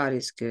 God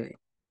is good.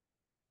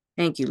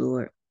 Thank you,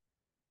 Lord.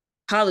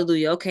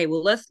 Hallelujah. Okay,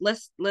 well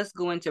let's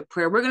go into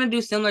prayer. We're gonna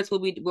do similar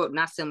to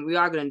not similar. We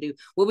are gonna do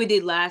what we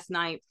did last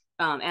night.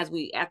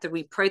 After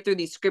we pray through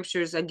these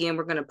scriptures again,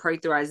 we're gonna pray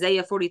through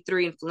Isaiah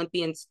 43 and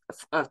Philippians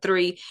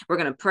 3. We're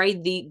gonna pray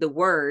the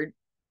word,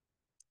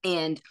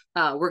 and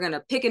we're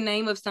gonna pick a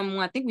name of someone.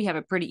 I think we have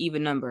a pretty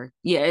even number.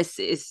 Yeah,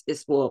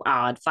 it's well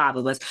odd, 5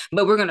 of us,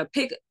 but we're gonna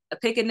pick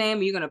a name,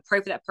 and you're gonna pray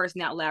for that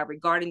person out loud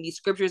regarding these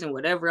scriptures and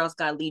whatever else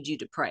God leads you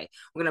to pray.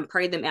 We're gonna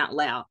pray them out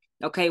loud.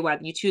 Okay,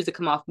 whether you choose to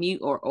come off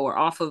mute or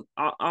off of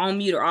on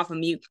mute or off of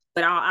mute,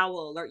 but I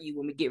will alert you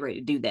when we get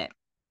ready to do that.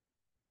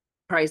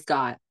 Praise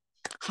God.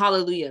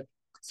 Hallelujah.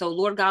 So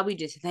Lord God, we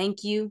just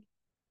thank you.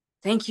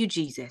 Thank you,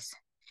 Jesus.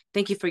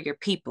 Thank you for your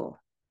people.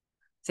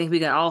 Thank you, we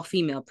got all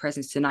female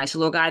presence tonight. So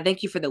Lord God, I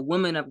thank you for the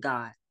women of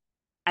God.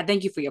 I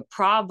thank you for your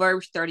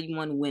Proverbs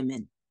 31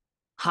 women.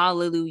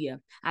 Hallelujah.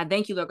 I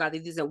thank you, Lord God,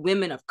 that these are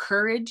women of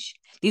courage.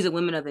 These are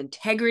women of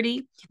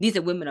integrity. These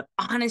are women of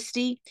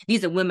honesty.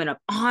 These are women of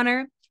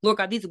honor. Lord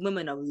God, these are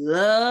women of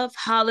love.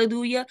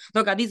 Hallelujah.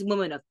 Lord God, these are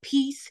women of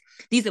peace.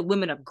 These are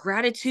women of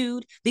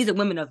gratitude. These are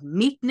women of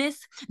meekness.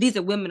 These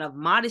are women of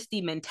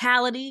modesty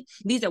mentality.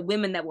 These are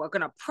women that are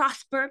going to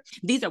prosper.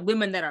 These are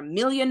women that are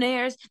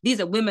millionaires. These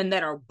are women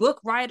that are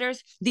book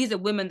writers. These are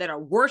women that are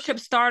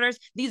worship starters.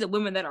 These are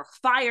women that are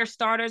fire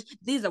starters.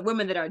 These are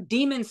women that are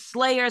demon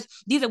slayers.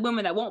 These are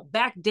women that won't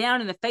back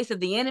down in the face of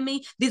the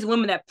enemy. These are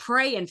women that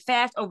pray and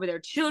fast over their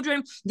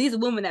children. These are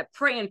women that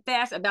pray and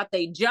fast about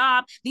their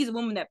job. These are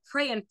women that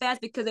pray and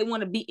fast because they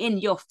want to be in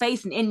your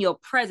face and in your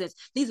presence.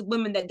 These are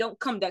women that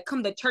come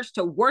to church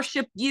to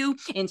worship you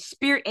in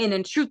spirit and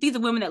in truth. These are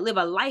women that live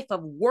a life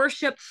of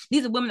worship.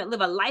 These are women that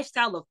live a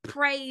lifestyle of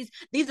praise.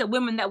 These are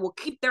women that will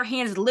keep their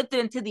hands lifted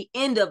until the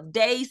end of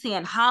days,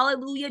 saying,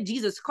 hallelujah,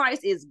 Jesus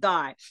Christ is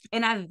God.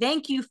 And I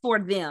thank you for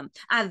them.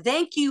 I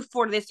thank you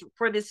for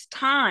this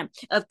time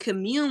of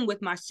commune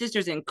with my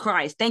sisters in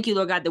Christ. Thank you,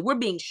 Lord God, that we're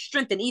being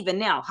strengthened even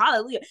now.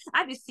 Hallelujah.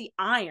 I just see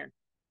iron.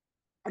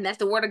 And that's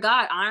the word of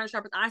God. Iron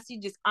sharpens. I see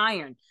just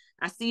iron.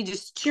 I see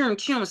just cheering,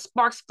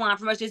 sparks flying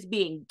from us, just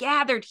being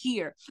gathered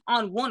here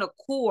on one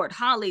accord.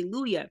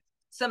 Hallelujah.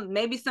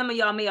 maybe some of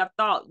y'all may have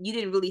thought you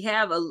didn't really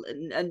have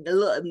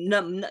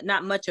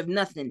not much of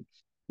nothing.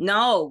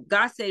 No,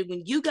 God said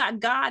when you got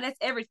God, that's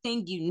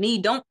everything you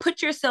need. Don't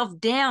put yourself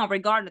down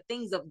regarding the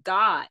things of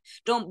God.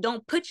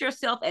 Don't put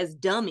yourself as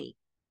dummy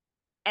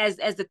as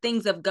the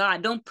things of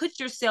God. Don't put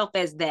yourself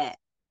as that.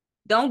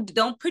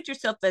 Don't put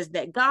yourself as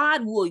that.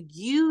 God will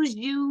use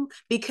you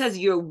because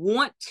you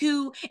want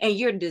to and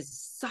your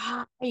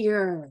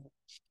desire.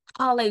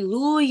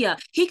 Hallelujah.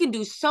 He can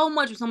do so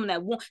much with someone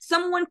that wants.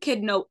 Someone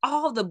can know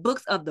all the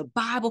books of the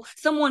Bible.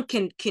 Someone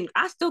can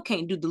I still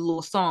can't do the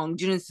little song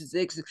Genesis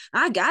X.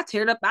 I got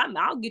teared up.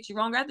 I'll get you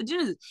wrong after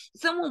Genesis.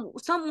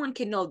 Someone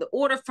can know the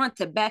order front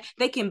to back.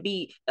 They can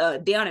be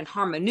down in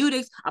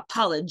hermeneutics,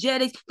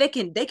 apologetics. They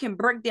can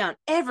break down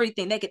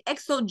everything. They can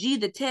exegete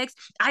the text,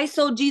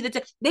 isogete the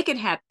text. They can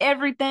have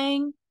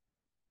everything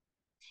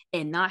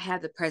and not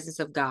have the presence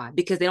of God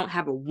because they don't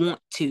have a want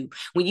to.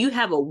 When you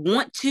have a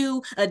want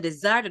to, a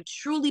desire to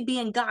truly be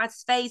in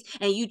God's face,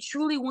 and you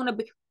truly want to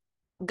be,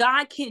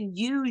 God can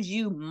use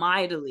you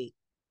mightily.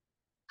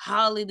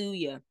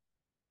 Hallelujah.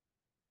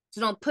 So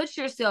don't put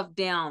yourself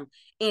down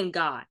in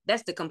God.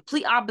 That's the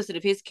complete opposite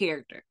of his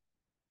character.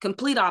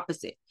 Complete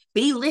opposite.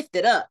 Be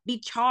lifted up. Be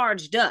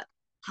charged up.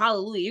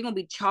 Hallelujah. You're going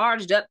to be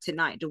charged up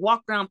tonight to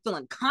walk around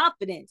feeling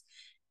confident.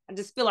 I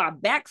just feel our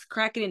backs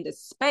cracking into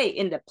space,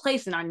 into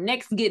place, and our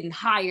necks getting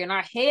higher and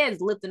our heads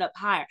lifting up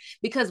higher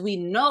because we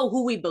know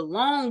who we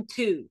belong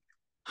to.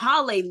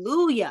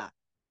 Hallelujah.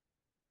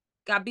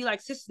 God, be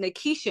like Sister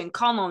Nakisha and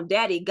call on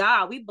Daddy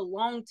God. We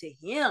belong to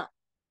him.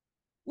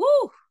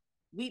 Woo.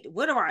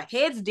 What are our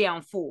heads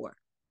down for?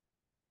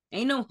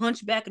 Ain't no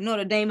hunchback of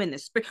Notre Dame in the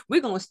spirit.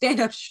 We're going to stand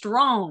up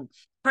strong.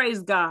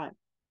 Praise God.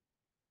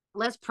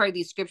 Let's pray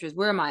these scriptures.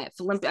 Where am I at?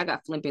 Philippians. I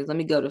got Philippians. Let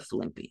me go to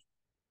Philippians.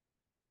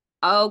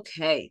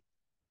 Okay.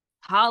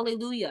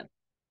 Hallelujah.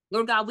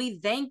 Lord God, we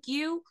thank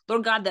you,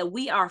 Lord God, that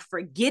we are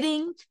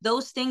forgetting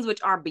those things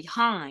which are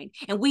behind,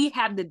 and we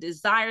have the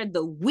desire,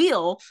 the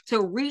will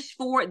to reach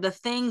for the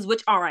things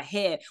which are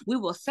ahead. We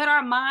will set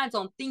our minds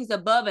on things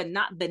above and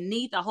not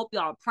beneath. I hope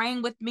y'all are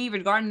praying with me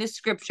regarding this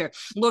scripture.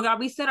 Lord God,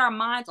 we set our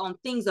minds on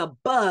things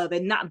above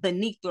and not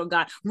beneath, Lord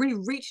God. We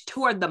reach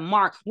toward the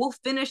mark. We'll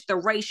finish the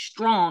race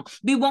strong.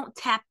 We won't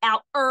tap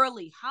out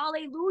early.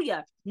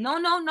 Hallelujah.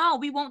 No.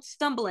 We won't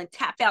stumble and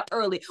tap out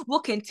early. We'll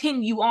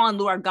continue on,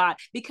 Lord God,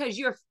 because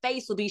your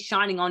face will be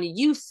shining on you.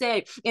 You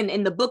said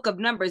in the book of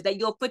Numbers that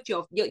you'll put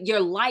your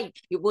light,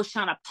 it will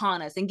shine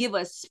upon us and give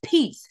us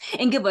peace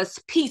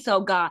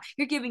oh God.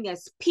 You're giving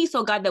us peace,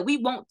 oh God, that we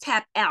won't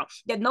tap out,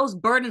 that those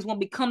burdens won't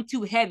become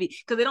too heavy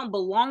because they don't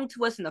belong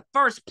to us in the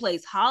first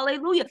place.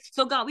 Hallelujah.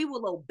 So God, we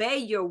will obey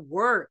your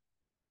word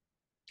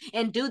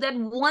and do that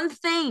one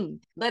thing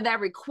that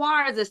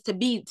requires us to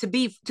be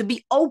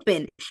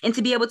open and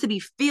to be able to be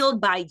filled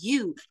by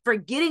you,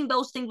 forgetting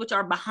those things which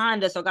are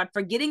behind us, oh God,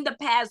 forgetting the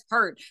past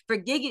hurt,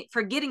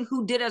 forgetting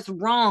who did us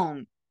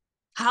wrong.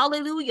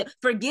 Hallelujah.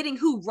 Forgetting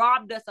who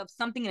robbed us of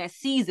something in a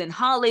season.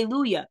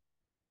 Hallelujah.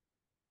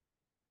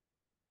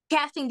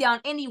 Casting down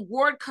any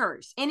word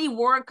curse.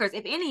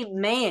 If any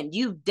man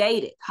you've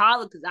dated,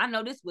 holla, because I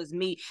know this was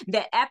me,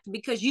 that after,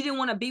 because you didn't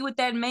want to be with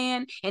that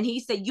man, and he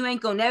said, you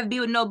ain't gonna never be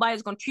with nobody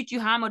that's gonna treat you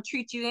how I'm gonna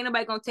treat you, ain't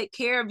nobody gonna take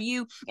care of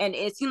you, and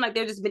it seemed like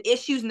there's just been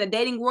issues in the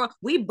dating world.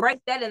 We break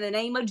that in the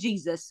name of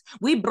Jesus.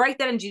 We break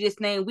that in Jesus'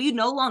 name. We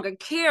no longer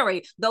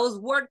carry those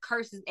word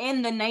curses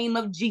in the name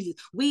of Jesus.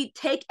 We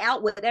take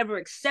out whatever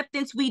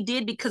acceptance we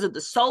did because of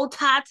the soul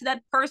tie to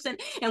that person,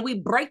 and we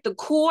break the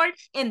cord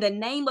in the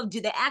name of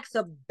the acts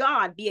of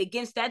God be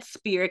against that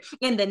spirit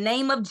in the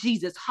name of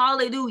Jesus.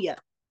 Hallelujah.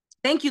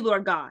 Thank you,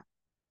 Lord God.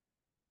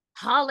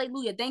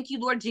 Hallelujah. Thank you,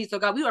 Lord Jesus. Oh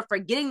God, we are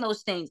forgetting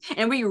those things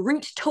and we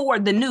reach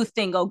toward the new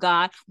thing, oh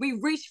God. We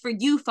reach for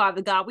you,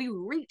 Father God. We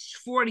reach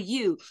for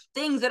you,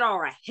 things that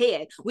are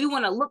ahead. We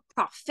want to look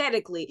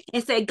prophetically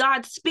and say,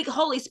 God, speak,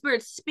 Holy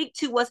Spirit, speak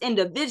to us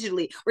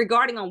individually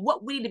regarding on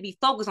what we need to be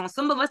focused on.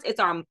 Some of us, it's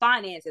our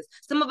finances.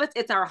 Some of us,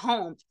 it's our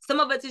home.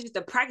 Some of us, it's just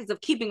the practice of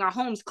keeping our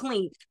homes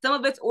clean. Some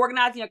of it's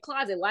organizing your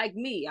closet like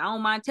me. I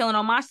don't mind telling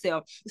on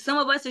myself. Some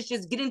of us, it's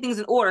just getting things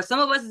in order. Some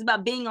of us, is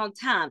about being on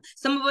time.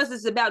 Some of us,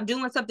 is about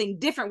doing something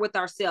different with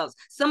ourselves.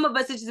 Some of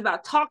us, it's just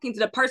about talking to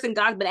the person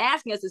God's been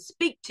asking us to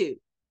speak to.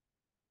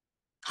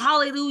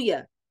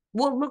 Hallelujah.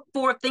 We'll look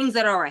for things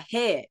that are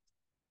ahead.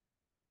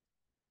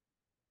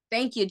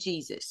 Thank you,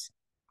 Jesus.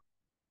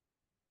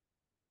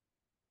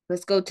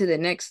 Let's go to the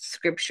next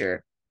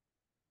scripture.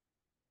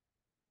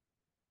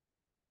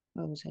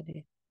 What was that?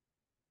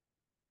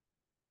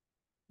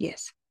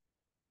 Yes.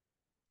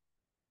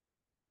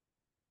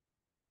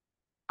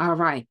 All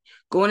right.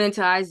 Going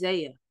into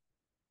Isaiah.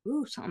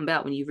 Ooh, something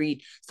about when you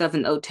read stuff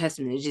in the Old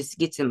Testament, it just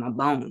gets in my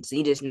bones.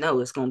 You just know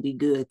it's going to be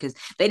good because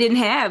they didn't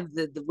have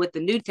what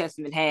the New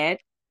Testament had.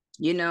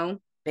 You know,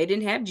 they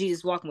didn't have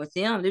Jesus walking with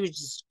them. It was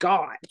just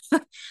God.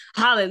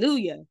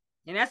 Hallelujah.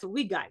 And that's what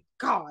we got.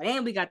 God.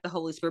 And we got the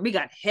Holy Spirit. We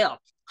got help.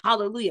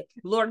 Hallelujah.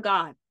 Lord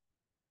God,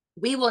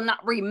 We will not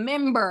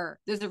remember.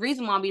 There's a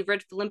reason why we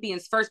read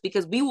Philippians first,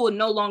 because we will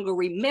no longer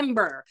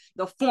remember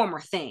the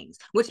former things,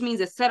 which means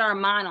to set our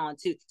mind on,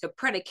 to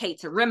predicate,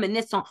 to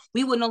reminisce on.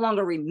 We will no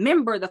longer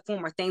remember the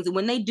former things. And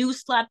when they do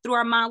slap through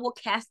our mind, we'll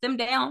cast them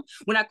down.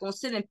 We're not going to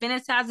sit and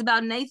fantasize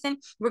about Nathan.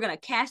 We're going to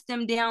cast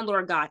them down,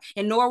 Lord God.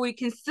 And nor we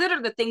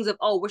consider the things of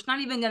old. We're not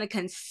even going to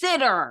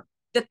consider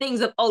the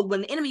things of old.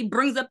 When the enemy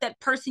brings up that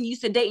person you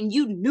used to date and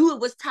you knew it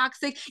was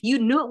toxic, you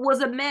knew it was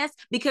a mess,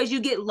 because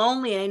you get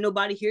lonely and ain't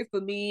nobody here for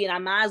me and I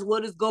might as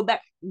well just go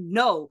back.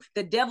 No,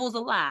 the devil's a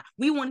lie.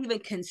 We won't even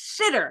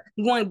consider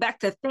going back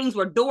to things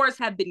where doors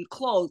have been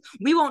closed.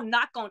 We won't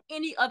knock on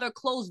any other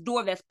closed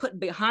door that's put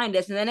behind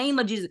us in the name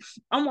of Jesus.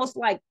 Almost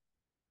like,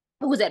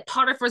 who was that,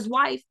 Potiphar's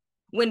wife?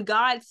 When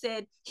God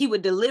said he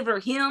would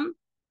deliver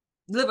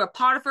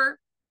Potiphar,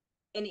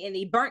 and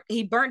he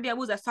burnt down.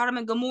 Was that Sodom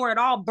and Gomorrah? It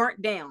all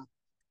burnt down.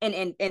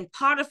 And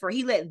Potiphar,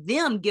 he let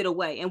them get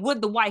away. And what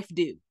did the wife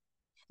do?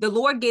 The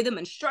Lord gave them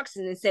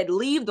instructions and said,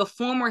 leave the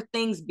former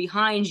things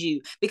behind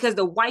you, because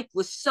the wife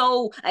was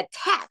so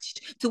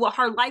attached to what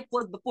her life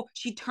was before.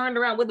 She turned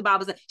around, what the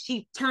Bible said,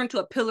 she turned to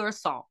a pillar of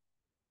salt,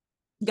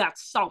 got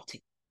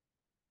salty.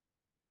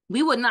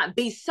 We would not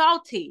be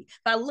salty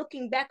by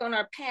looking back on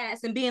our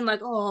past and being like,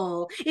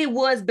 oh, it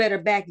was better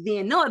back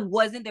then. No, it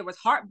wasn't. There was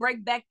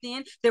heartbreak back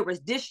then. There was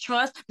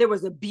distrust. There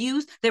was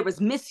abuse. There was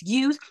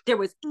misuse. There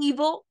was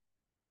evil.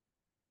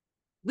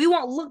 We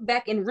won't look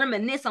back and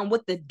reminisce on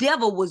what the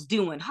devil was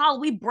doing. How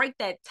we break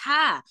that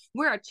tie.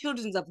 We're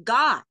children of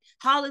God.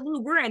 Hallelujah.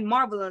 We're in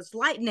marvelous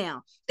light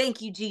now.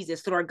 Thank you,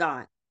 Jesus, Lord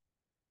God.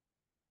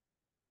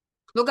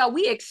 Lord God,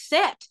 we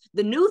accept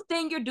the new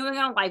thing you're doing in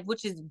our life,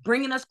 which is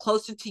bringing us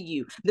closer to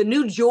you, the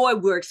new joy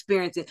we're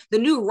experiencing, the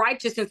new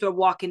righteousness we're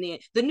walking in,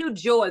 the new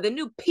joy, the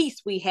new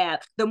peace we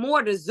have, the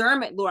more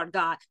discernment, Lord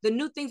God, the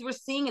new things we're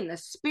seeing in the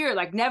spirit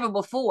like never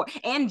before,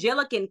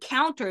 angelic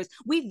encounters.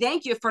 We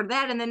thank you for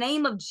that in the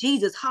name of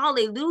Jesus.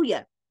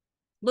 Hallelujah.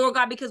 Lord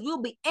God, because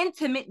we'll be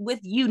intimate with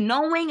you,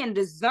 knowing and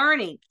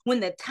discerning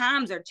when the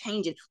times are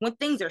changing, when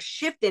things are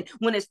shifting,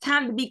 when it's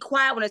time to be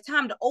quiet, when it's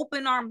time to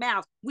open our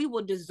mouth. We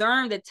will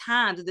discern the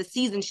times of the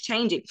seasons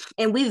changing.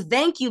 And we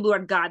thank you,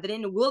 Lord God, that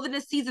in the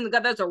wilderness season,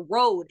 God, there's a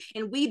road.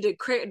 And we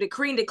decree and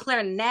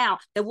declare now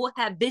that we'll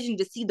have vision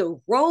to see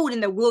the road in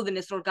the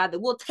wilderness, Lord God,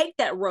 that we'll take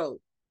that road.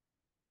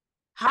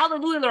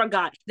 Hallelujah, Lord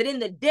God, that in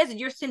the desert,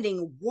 you're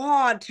sending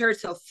water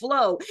to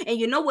flow. And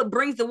you know what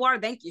brings the water?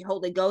 Thank you,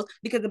 Holy Ghost,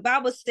 because the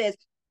Bible says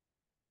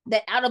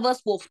that out of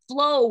us will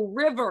flow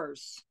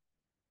rivers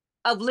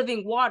of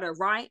living water,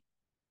 right?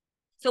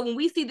 So when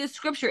we see this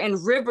scripture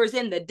and rivers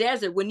in the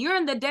desert, when you're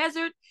in the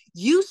desert,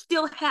 you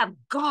still have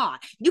God.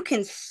 You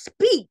can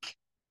speak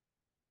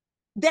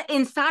that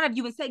inside of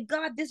you and say,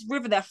 God, this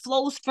river that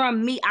flows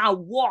from me, I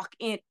walk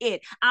in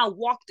it. I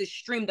walk the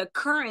stream. The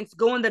currents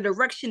go in the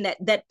direction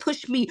that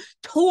push me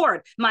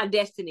toward my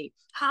destiny.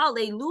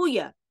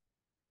 Hallelujah.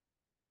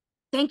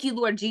 Thank you,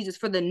 Lord Jesus,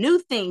 for the new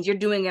things you're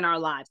doing in our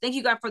lives. Thank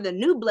you, God, for the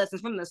new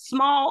blessings, from the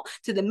small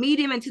to the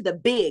medium and to the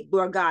big,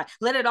 Lord God.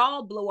 Let it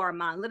all blow our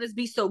mind. Let us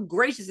be so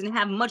gracious and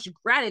have much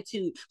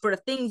gratitude for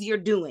the things you're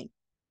doing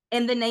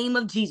in the name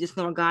of Jesus,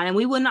 Lord God. And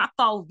we will not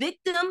fall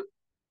victim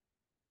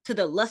to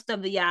the lust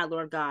of the eye,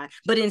 Lord God,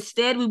 but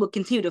instead we will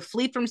continue to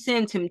flee from sin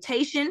and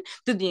temptation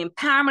through the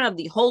empowerment of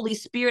the Holy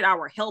Spirit,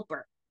 our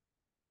helper.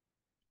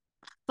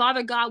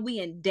 Father God,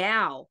 we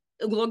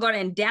Lord God,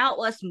 endow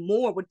us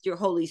more with your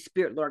Holy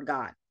Spirit, Lord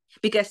God,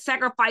 because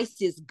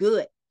sacrifice is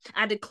good.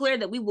 I declare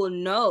that we will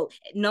know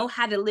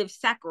how to live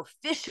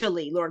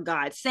sacrificially, Lord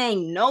God,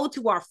 saying no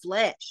to our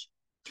flesh,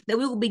 that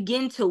we will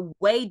begin to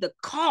weigh the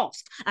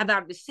cost of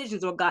our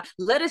decisions, Lord God.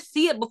 Let us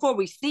see it before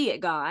we see it,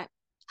 God.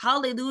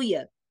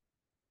 Hallelujah.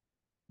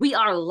 We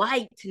are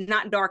light,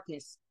 not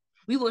darkness.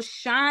 We will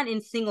shine in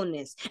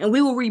singleness, and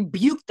we will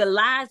rebuke the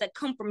lies that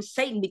come from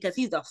Satan, because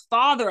he's the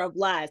father of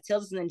lies.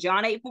 Tells us in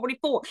John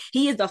 8:44,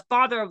 he is the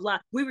father of lies.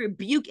 We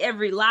rebuke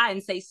every lie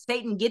and say,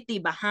 Satan, get thee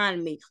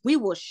behind me. We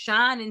will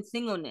shine in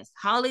singleness.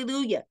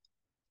 Hallelujah.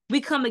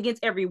 We come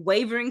against every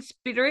wavering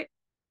spirit.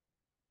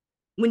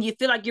 When you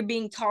feel like you're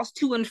being tossed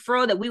to and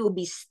fro, that we will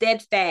be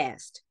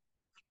steadfast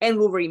and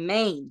will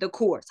remain the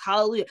course.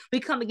 Hallelujah. We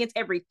come against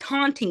every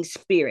taunting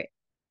spirit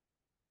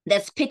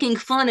that's picking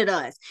fun at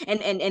us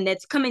and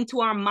that's coming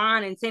to our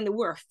mind and saying that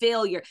we're a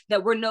failure,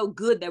 that we're no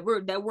good, that we're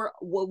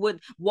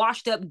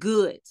washed up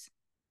goods,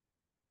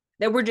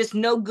 that we're just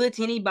no good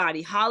to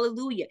anybody.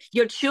 Hallelujah.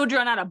 Your children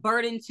are not a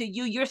burden to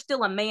you. You're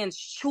still a man's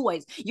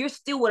choice. You're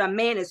still what a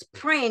man is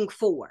praying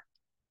for.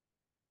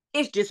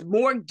 It's just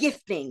more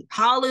gifting.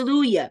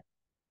 Hallelujah.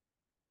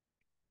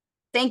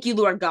 Thank you,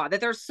 Lord God, that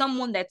there's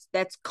someone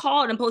that's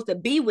called and supposed to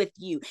be with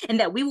you,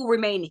 and that we will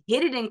remain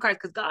hidden in Christ,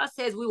 because God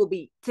says we will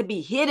be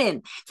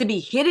hidden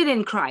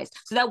in Christ.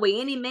 So that way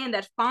any man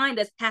that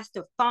finds us has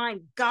to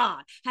find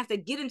God, has to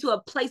get into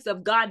a place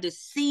of God to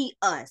see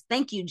us.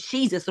 Thank you,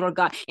 Jesus, Lord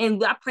God.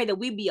 And I pray that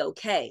we be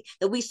okay,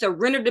 that we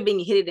surrender to being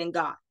hidden in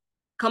God.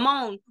 Come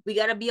on, we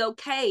got to be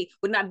okay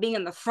with not being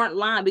in the front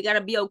line. We got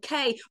to be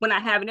okay with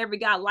not having every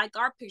guy like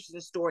our pictures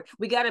and story.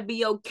 We got to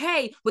be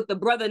okay with the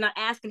brother not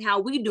asking how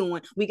we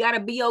doing. We got to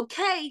be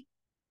okay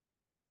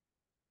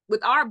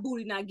with our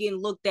booty not getting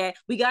looked at.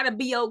 We got to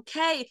be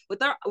okay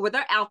with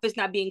our outfits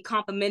not being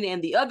complimented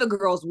and the other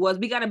girls was.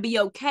 We got to be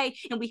okay,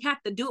 and we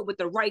have to do it with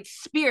the right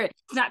spirit.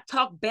 To not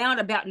talk bound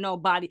about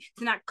nobody,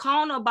 to not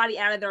call nobody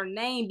out of their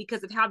name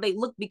because of how they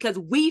look, because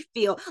we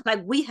feel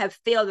like we have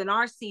failed in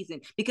our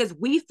season, because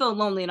we feel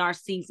lonely in our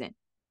season.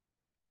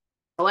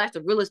 Oh, that's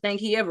the realest thing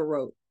he ever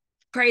wrote.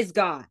 Praise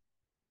God.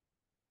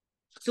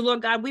 So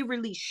Lord God, we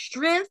release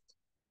strength.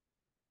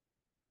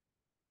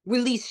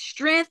 Release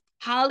strength.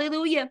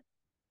 Hallelujah.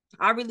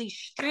 I release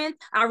strength.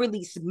 I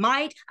release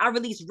might. I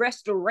release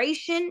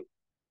restoration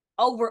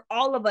over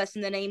all of us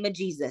in the name of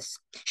Jesus.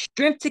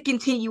 Strength to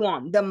continue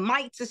on. The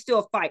might to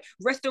still fight.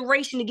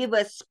 Restoration to give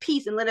us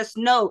peace and let us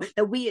know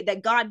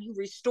that God, you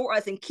restore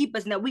us and keep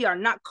us and that we are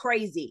not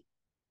crazy.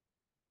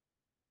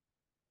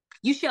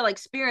 You shall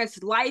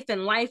experience life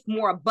and life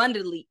more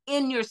abundantly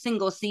in your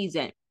single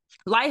season.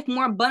 Life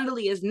more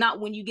abundantly is not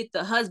when you get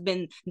the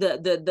husband,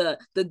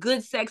 the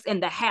good sex in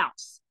the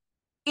house.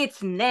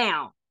 It's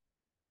now.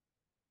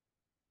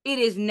 It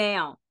is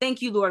now.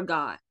 Thank you, Lord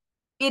God.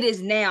 It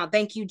is now.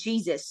 Thank you,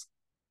 Jesus.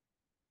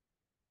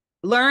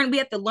 We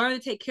have to learn to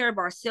take care of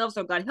ourselves,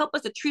 oh God. Help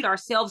us to treat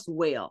ourselves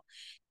well.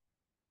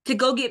 To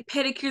go get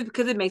pedicures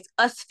because it makes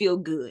us feel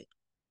good.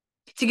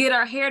 To get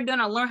our hair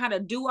done, I learn how to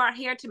do our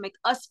hair to make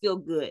us feel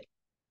good.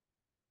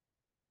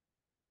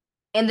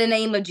 In the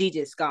name of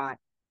Jesus, God.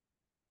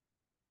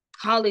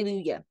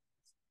 Hallelujah.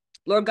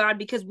 Lord God,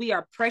 because we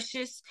are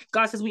precious.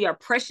 God says we are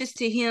precious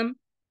to him.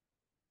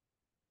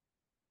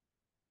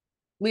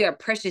 We are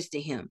precious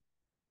to him.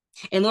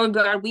 And Lord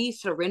God, we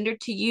surrender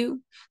to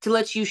you to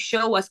let you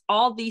show us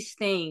all these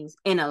things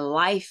in a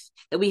life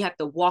that we have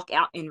to walk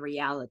out in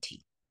reality.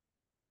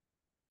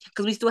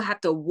 Because we still have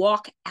to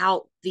walk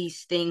out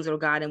these things, Lord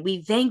God. And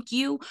we thank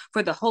you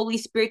for the Holy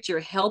Spirit, your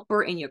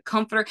helper and your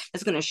comforter,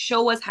 that's going to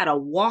show us how to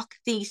walk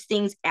these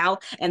things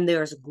out. And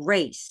there's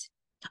grace.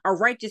 A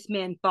righteous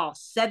man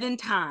falls 7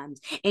 times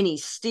and he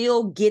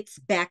still gets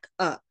back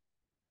up.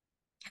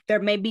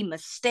 There may be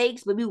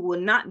mistakes, but we will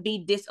not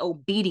be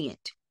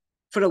disobedient.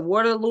 For the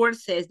word of the Lord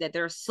says that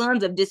there are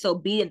sons of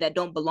disobedience that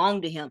don't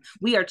belong to him.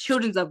 We are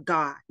children of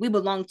God. We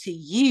belong to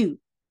you.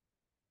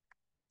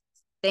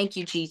 Thank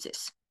you,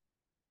 Jesus.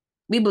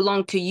 We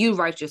belong to you,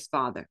 righteous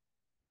Father.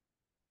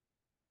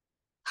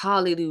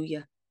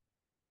 Hallelujah.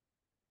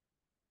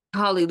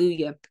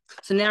 Hallelujah.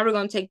 So now we're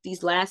going to take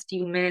these last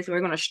few minutes. We're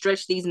going to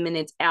stretch these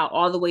minutes out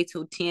all the way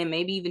till 10,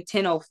 maybe even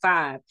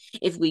 10:05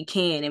 if we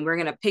can. And we're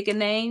going to pick a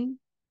name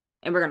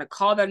and we're going to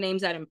call their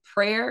names out in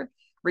prayer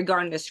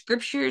regarding the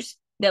scriptures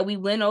that we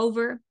went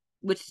over,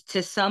 which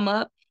to sum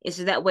up is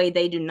so that way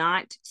they do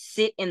not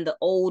sit in the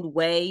old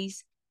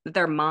ways, that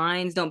their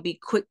minds don't be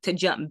quick to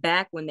jump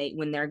back when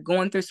they're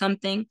going through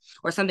something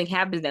or something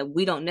happens that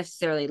we don't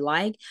necessarily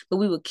like, but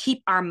we will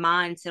keep our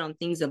mindset on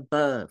things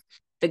above.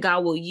 That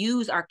God will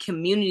use our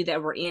community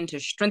that we're in to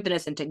strengthen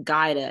us and to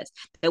guide us.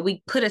 That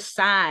we put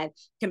aside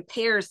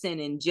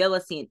comparison and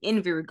jealousy and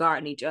envy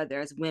regarding each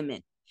other as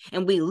women.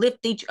 And we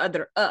lift each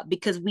other up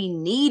because we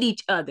need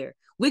each other.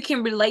 We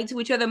can relate to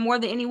each other more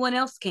than anyone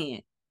else can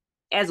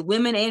as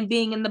women and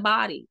being in the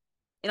body.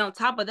 And on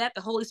top of that,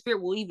 the Holy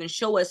Spirit will even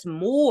show us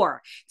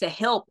more to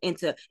help and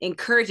to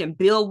encourage and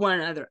build one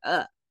another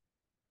up.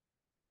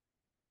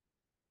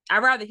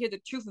 I'd rather hear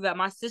the truth about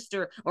my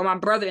sister or my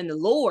brother in the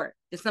Lord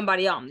than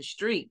somebody out on the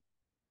street.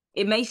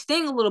 It may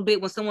sting a little bit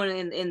when someone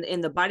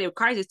in the body of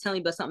Christ is telling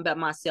me about something about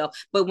myself.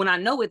 But when I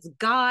know it's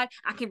God,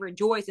 I can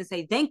rejoice and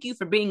say, thank you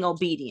for being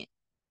obedient.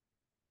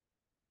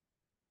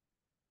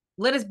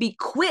 Let us be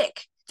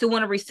quick to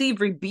want to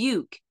receive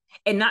rebuke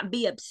and not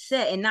be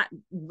upset and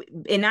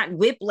not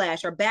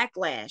whiplash or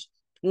backlash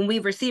when we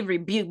receive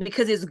rebuke,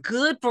 because it's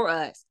good for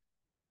us.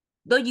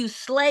 Though you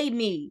slay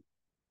me,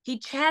 he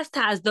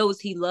chastised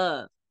those he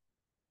loved.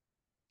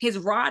 His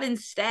rod and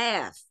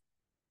staff,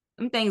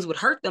 them things would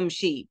hurt them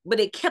sheep, but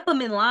it kept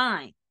them in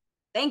line.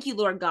 Thank you,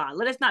 Lord God.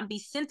 Let us not be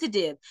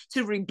sensitive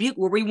to rebuke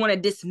where we want to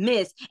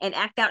dismiss and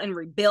act out in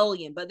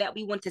rebellion, but that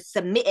we want to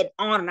submit and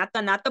honor, not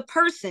the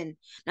person,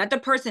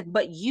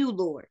 but you,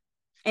 Lord.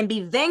 And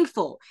be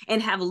thankful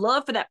and have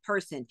love for that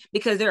person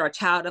because they're a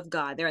child of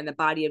God. They're in the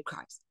body of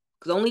Christ.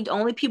 Because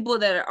only people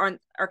that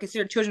are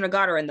considered children of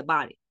God are in the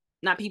body,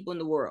 not people in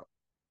the world.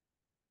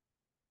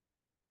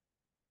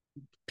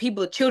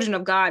 People, children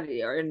of God,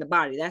 are in the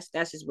body. That's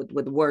just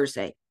what the words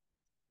say.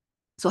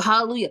 So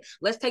hallelujah.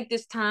 Let's take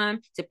this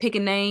time to pick a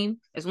name.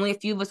 There's only a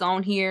few of us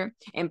on here,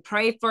 and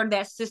pray for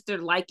that sister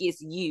like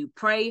it's you.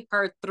 Pray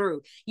her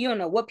through. You don't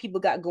know what people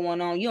got going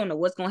on. You don't know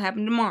what's going to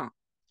happen tomorrow.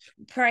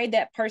 Pray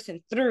that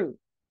person through.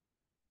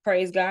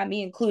 Praise God,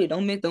 me included.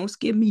 Don't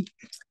skip me.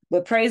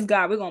 But praise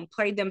God, we're going to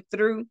pray them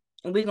through,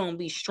 and we're going to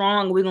be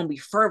strong. We're going to be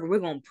fervent. We're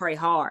going to pray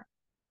hard.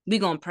 We're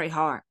going to pray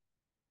hard.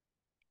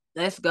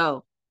 Let's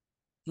go.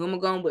 Who am I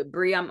going with?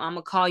 Bree, I'm going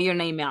to call your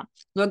name out.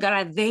 Lord God,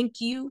 I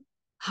thank you.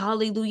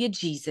 Hallelujah,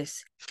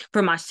 Jesus,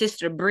 for my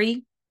sister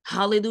Bree.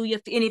 Hallelujah.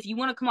 And if you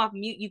want to come off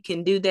mute, you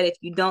can do that. If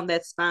you don't,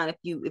 that's fine. If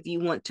you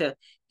want to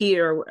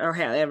hear or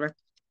however.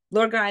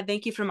 Lord God, I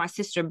thank you for my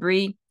sister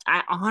Bree.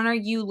 I honor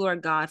you,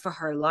 Lord God, for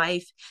her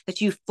life, that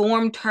you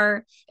formed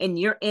her in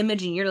your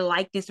image and your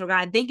likeness, Lord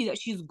God. I thank you that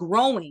she's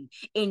growing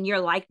in your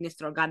likeness,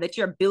 Lord God, that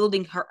you're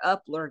building her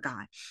up, Lord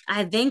God.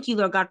 I thank you,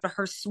 Lord God, for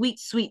her sweet,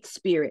 sweet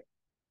spirit.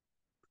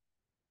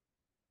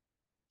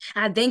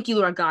 I thank you,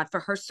 Lord God,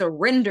 for her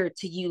surrender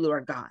to you,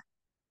 Lord God.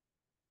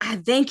 I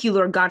thank you,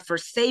 Lord God, for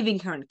saving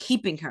her and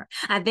keeping her.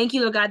 I thank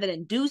you, Lord God, that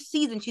in due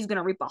season she's going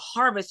to reap a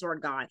harvest,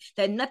 Lord God,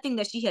 that nothing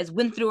that she has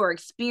went through or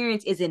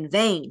experienced is in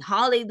vain.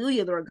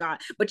 Hallelujah, Lord God.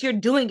 But you're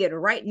doing it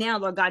right now,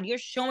 Lord God. You're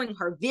showing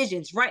her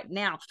visions right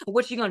now of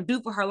what you're going to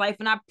do for her life.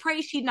 And I pray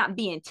she not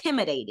be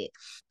intimidated.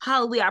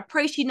 Hallelujah. I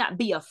pray she not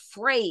be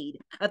afraid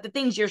of the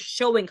things you're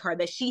showing her,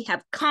 that she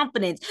have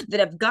confidence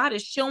that if God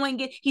is showing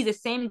it, he's the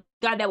same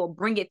God that will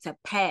bring it to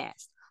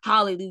pass.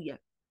 Hallelujah.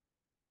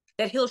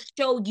 That he'll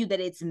show you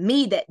that it's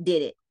me that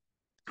did it.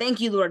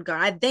 Thank you, Lord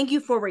God. I thank you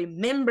for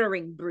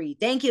remembering Bree.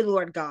 Thank you,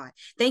 Lord God.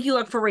 Thank you,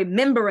 Lord, for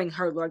remembering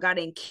her, Lord God,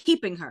 and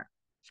keeping her.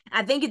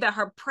 I thank you that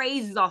her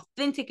praise is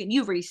authentic and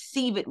you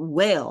receive it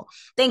well.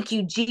 Thank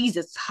you,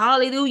 Jesus.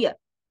 Hallelujah.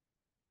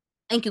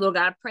 Thank you, Lord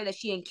God. I pray that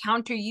she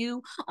encounter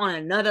you on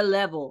another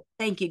level.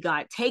 Thank you,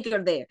 God. Take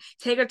her there.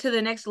 Take her to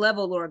the next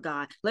level, Lord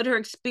God. Let her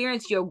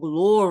experience your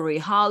glory.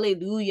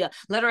 Hallelujah.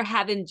 Let her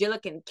have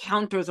angelic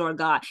encounters, Lord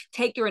God.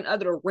 Take her in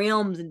other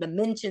realms and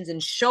dimensions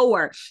and show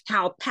her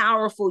how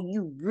powerful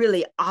you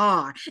really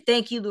are.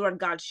 Thank you, Lord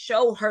God.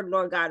 Show her,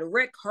 Lord God.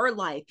 Wreck her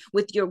life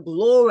with your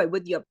glory,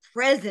 with your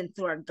presence,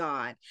 Lord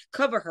God.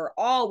 Cover her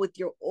all with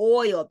your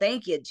oil.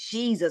 Thank you,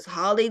 Jesus.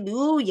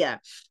 Hallelujah.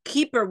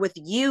 Keep her with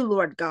you,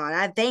 Lord God.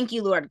 I thank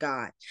you, Lord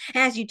God,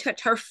 as you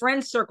touch her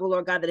friend circle,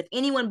 Lord God, that if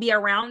anyone be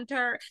around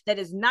her that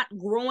is not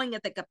growing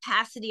at the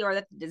capacity or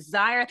that the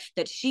desire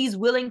that she's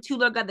willing to,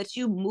 Lord God, that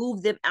you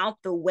move them out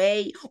the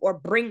way or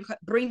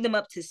bring them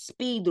up to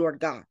speed, Lord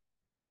God.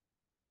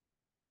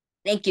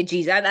 Thank you,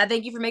 Jesus. I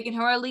thank you for making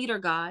her a leader,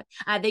 God.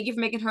 I thank you for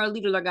making her a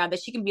leader, Lord God,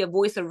 that she can be a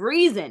voice of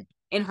reason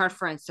in her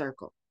friend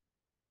circle.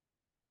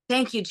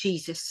 Thank you,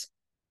 Jesus.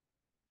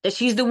 That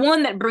she's the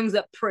one that brings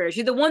up prayer.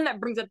 She's the one that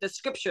brings up the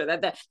scripture.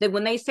 That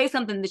when they say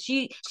something, that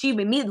she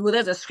immediately, well,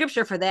 there's a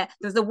scripture for that.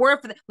 There's a word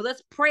for that. Well,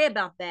 let's pray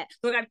about that.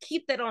 So God,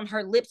 keep that on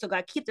her lips. So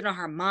God, keep it on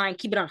her mind.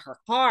 Keep it on her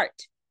heart.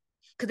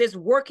 Because it's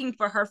working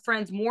for her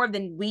friends more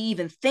than we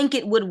even think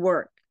it would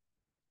work.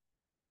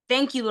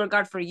 Thank you, Lord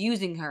God, for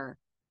using her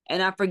and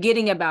not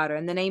forgetting about her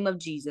in the name of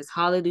Jesus.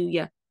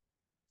 Hallelujah.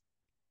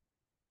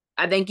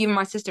 I thank you for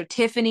my sister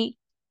Tiffany.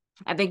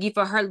 I thank you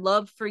for her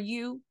love for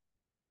you.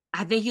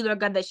 I thank you, Lord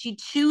God, that she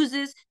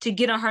chooses to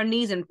get on her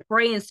knees and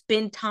pray and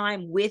spend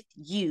time with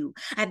you.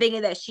 I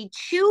thank that she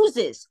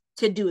chooses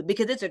to do it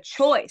because it's a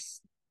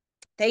choice.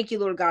 Thank you,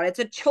 Lord God. It's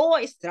a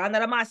choice.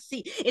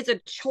 It's a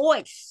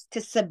choice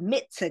to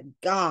submit to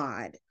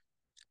God.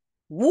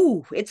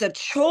 Woo, it's a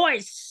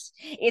choice.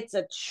 It's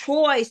a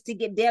choice to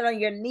get down on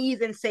your knees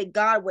and say,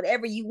 God,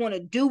 whatever you want to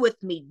do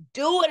with me,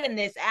 do it in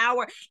this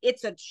hour.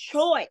 It's a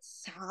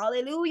choice.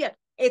 Hallelujah.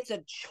 It's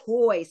a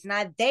choice. And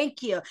I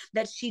thank you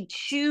that she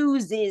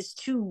chooses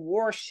to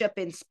worship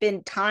and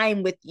spend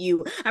time with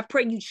you. I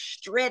pray you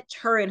stretch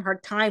her in her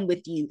time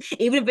with you.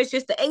 Even if it's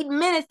just the 8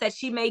 minutes that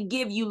she may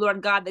give you,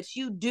 Lord God, that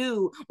you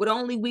do what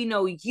only we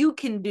know you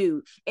can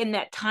do in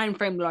that time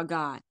frame, Lord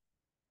God.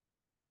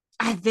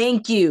 I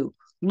thank you,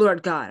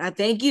 Lord God. I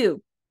thank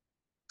you.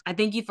 I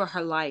thank you for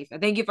her life. I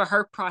thank you for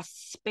her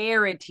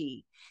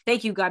prosperity.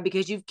 Thank you, God,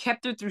 because you've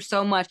kept her through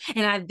so much.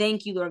 And I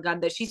thank you, Lord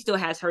God, that she still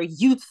has her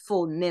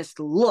youthfulness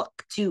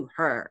look to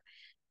her.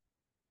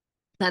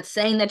 Not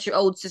saying that you're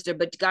old, sister,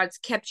 but God's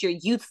kept your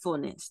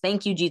youthfulness.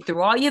 Thank you, Jesus.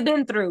 Through all you've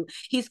been through,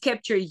 he's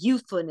kept your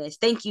youthfulness.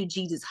 Thank you,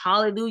 Jesus.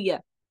 Hallelujah.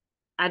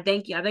 I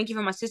thank you. I thank you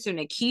for my sister,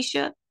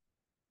 Nikisha.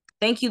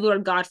 Thank you,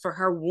 Lord God, for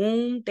her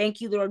womb.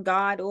 Thank you, Lord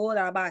God.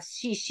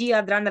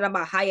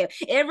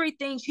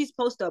 Everything she's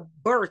supposed to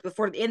birth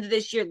before the end of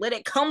this year, let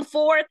it come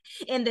forth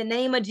in the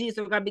name of Jesus,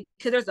 Lord God,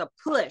 because there's a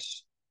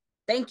push.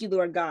 Thank you,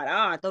 Lord God.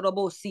 I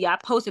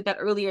posted that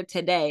earlier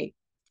today,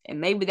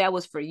 and maybe that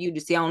was for you to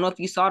see. I don't know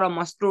if you saw it on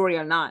my story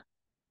or not,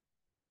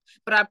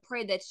 but I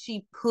pray that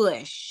she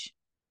push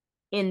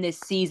in this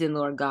season,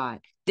 Lord God.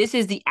 This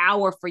is the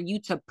hour for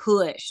you to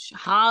push.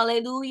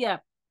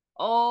 Hallelujah.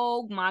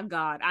 Oh my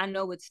God. I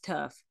know it's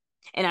tough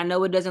and I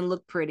know it doesn't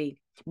look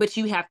pretty, but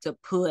you have to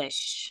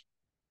push.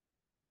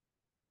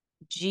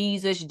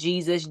 Jesus,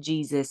 Jesus,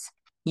 Jesus.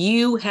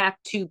 You have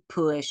to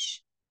push.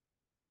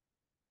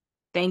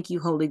 Thank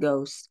you, Holy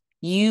Ghost.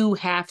 You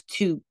have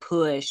to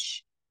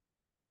push.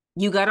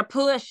 You got to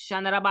push. You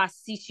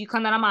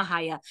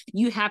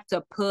have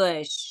to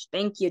push.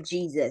 Thank you,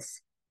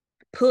 Jesus.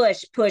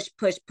 Push, push,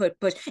 push, push,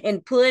 push.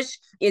 And push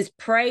is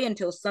pray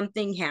until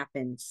something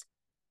happens.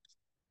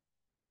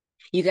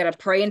 You got to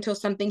pray until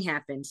something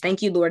happens.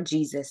 Thank you, Lord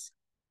Jesus.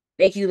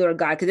 Thank you, Lord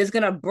God, because it's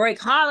going to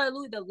break.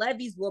 Hallelujah. The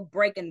levees will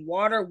break and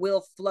water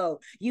will flow.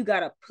 You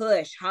got to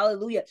push.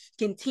 Hallelujah.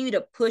 Continue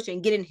to push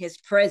and get in his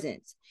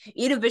presence.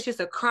 Even if it's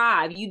just a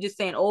cry, you just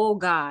saying, oh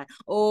God,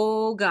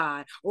 oh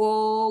God,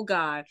 oh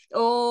God,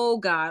 oh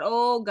God,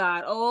 oh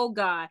God, oh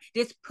God.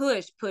 Just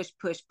push, push,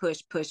 push,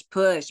 push, push,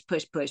 push,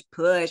 push, push,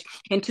 push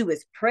into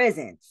his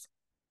presence.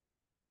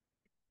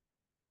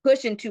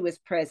 Push into his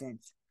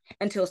presence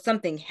until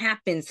something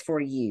happens for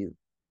you.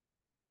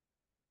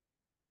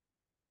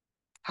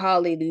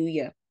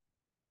 Hallelujah.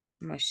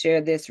 I'm going to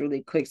share this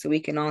really quick so we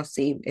can all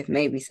see if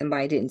maybe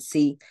somebody didn't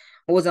see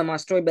what was on my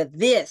story. But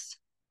this,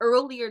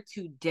 earlier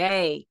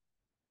today,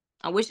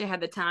 I wish I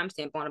had the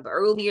timestamp on it, but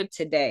earlier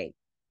today,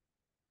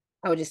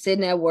 I was just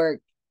sitting at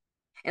work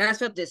and I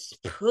felt this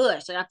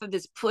push. Like I felt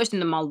this push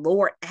into my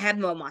lower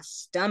abdomen, my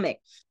stomach.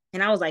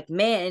 And I was like,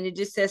 man, and it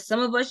just says some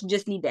of us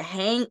just need to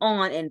hang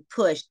on and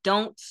push.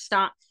 Don't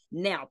stop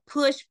now.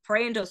 Push,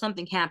 pray until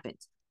something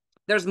happens.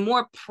 There's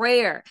more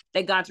prayer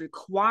that God's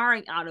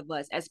requiring out of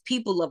us as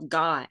people of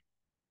God.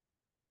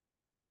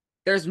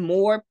 There's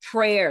more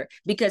prayer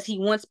because he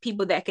wants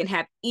people that can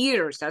have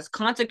ears that's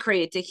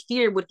consecrated to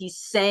hear what he's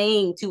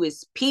saying to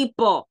his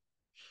people.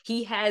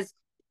 He has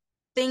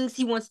things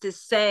he wants to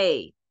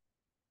say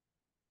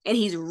and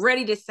he's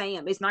ready to say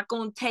them. It's not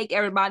going to take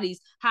everybody's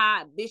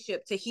high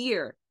bishop to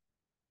hear.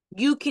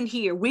 You can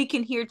hear. We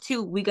can hear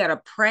too. We got to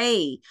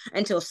pray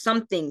until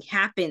something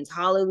happens.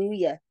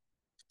 Hallelujah.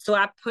 So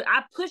I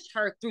pushed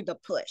her through the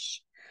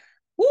push.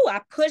 Woo,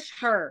 I pushed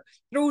her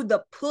through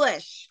the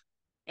push.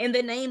 In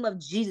the name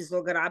of Jesus,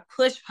 Lord God, I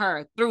push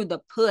her through the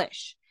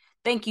push.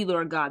 Thank you,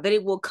 Lord God, that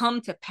it will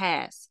come to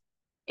pass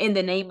in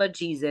the name of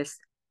Jesus.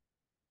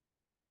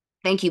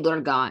 Thank you,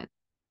 Lord God,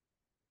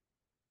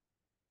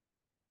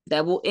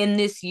 that we'll end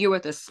this year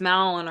with a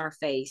smile on our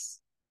face.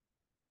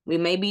 We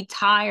may be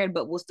tired,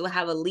 but we'll still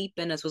have a leap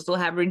in us. We'll still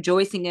have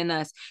rejoicing in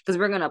us because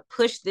we're going to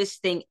push this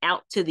thing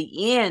out to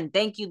the end.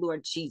 Thank you,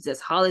 Lord Jesus.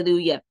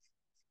 Hallelujah.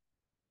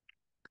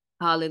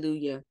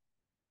 Hallelujah.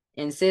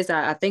 And sis,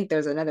 I think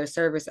there's another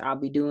service I'll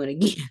be doing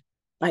again.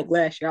 Like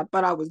last year, I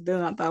thought I was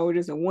done. I thought it was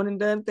just a one and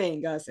done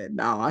thing. God said,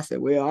 no. I said,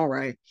 well, all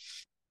right.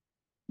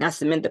 I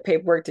submitted the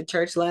paperwork to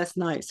church last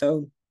night,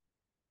 so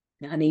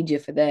I need you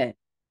for that.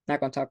 Not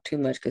gonna talk too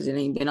much because it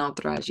ain't been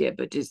authorized yet,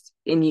 but just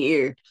in your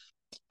ear.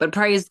 But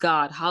praise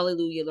God.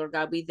 Hallelujah, Lord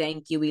God. We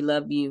thank you. We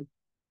love you.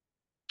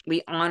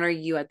 We honor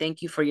you. I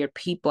thank you for your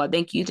people. I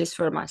thank you just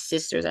for my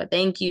sisters. I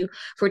thank you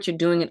for what you're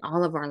doing in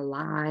all of our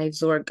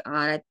lives, Lord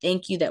God. I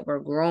thank you that we're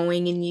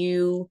growing in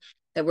you,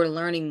 that we're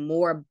learning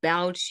more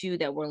about you,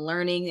 that we're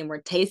learning and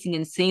we're tasting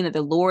and seeing that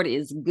the Lord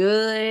is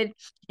good.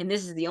 And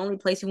this is the only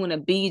place we want to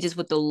be, just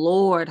with the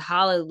Lord.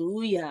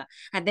 Hallelujah.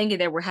 I thank you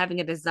that we're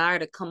having a desire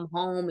to come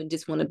home and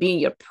just want to be in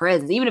your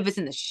presence. Even if it's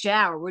in the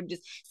shower, we're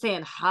just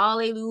saying,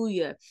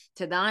 hallelujah.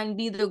 To thine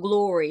be the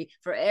glory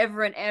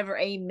forever and ever.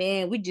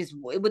 Amen. We just,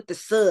 with the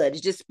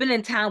suds, just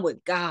spending time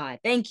with God.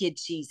 Thank you,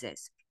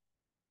 Jesus.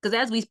 Because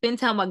as we spend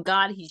time with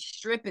God, he's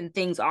stripping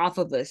things off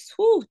of us.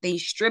 Whew,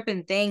 he's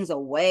stripping things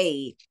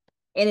away.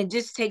 And it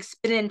just takes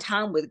spending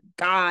time with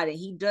God. And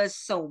he does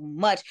so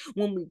much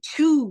when we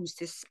choose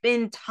to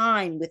spend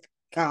time with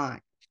God.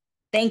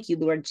 Thank you,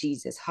 Lord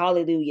Jesus.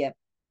 Hallelujah.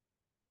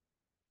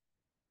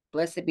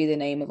 Blessed be the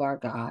name of our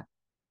God.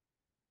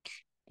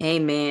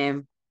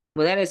 Amen.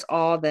 Well, that is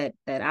all that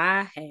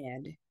I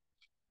had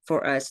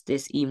for us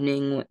this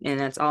evening. And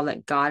that's all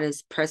that God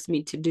has pressed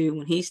me to do.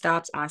 When he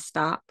stops, I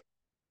stop.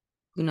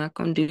 We're not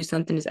going to do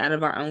something that's out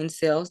of our own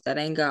selves. That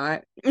ain't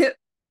God.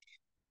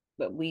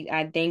 But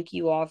I thank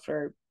you all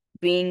for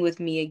being with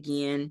me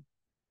again.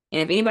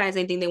 And if anybody has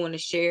anything they want to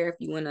share, if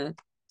you want to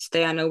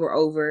stay, I know we're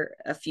over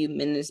a few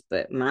minutes,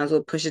 but might as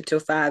well push it to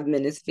 5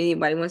 minutes. If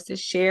anybody wants to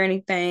share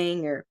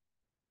anything or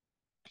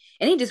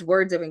any just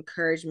words of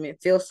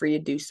encouragement, feel free to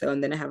do so.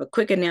 And then I have a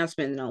quick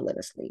announcement and I'll let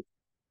us leave.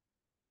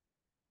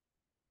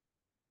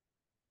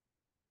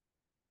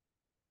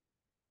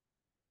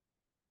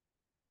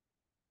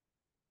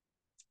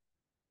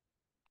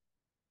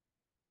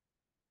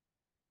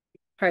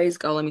 Praise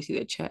God. Let me see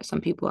the chat. Some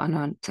people I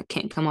know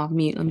can't come off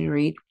mute. Let me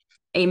read.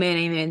 Amen.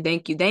 Amen.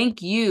 Thank you.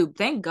 Thank you.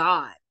 Thank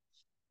God.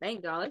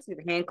 Thank God. Let's give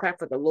a hand clap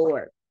for the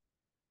Lord.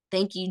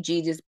 Thank you,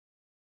 Jesus.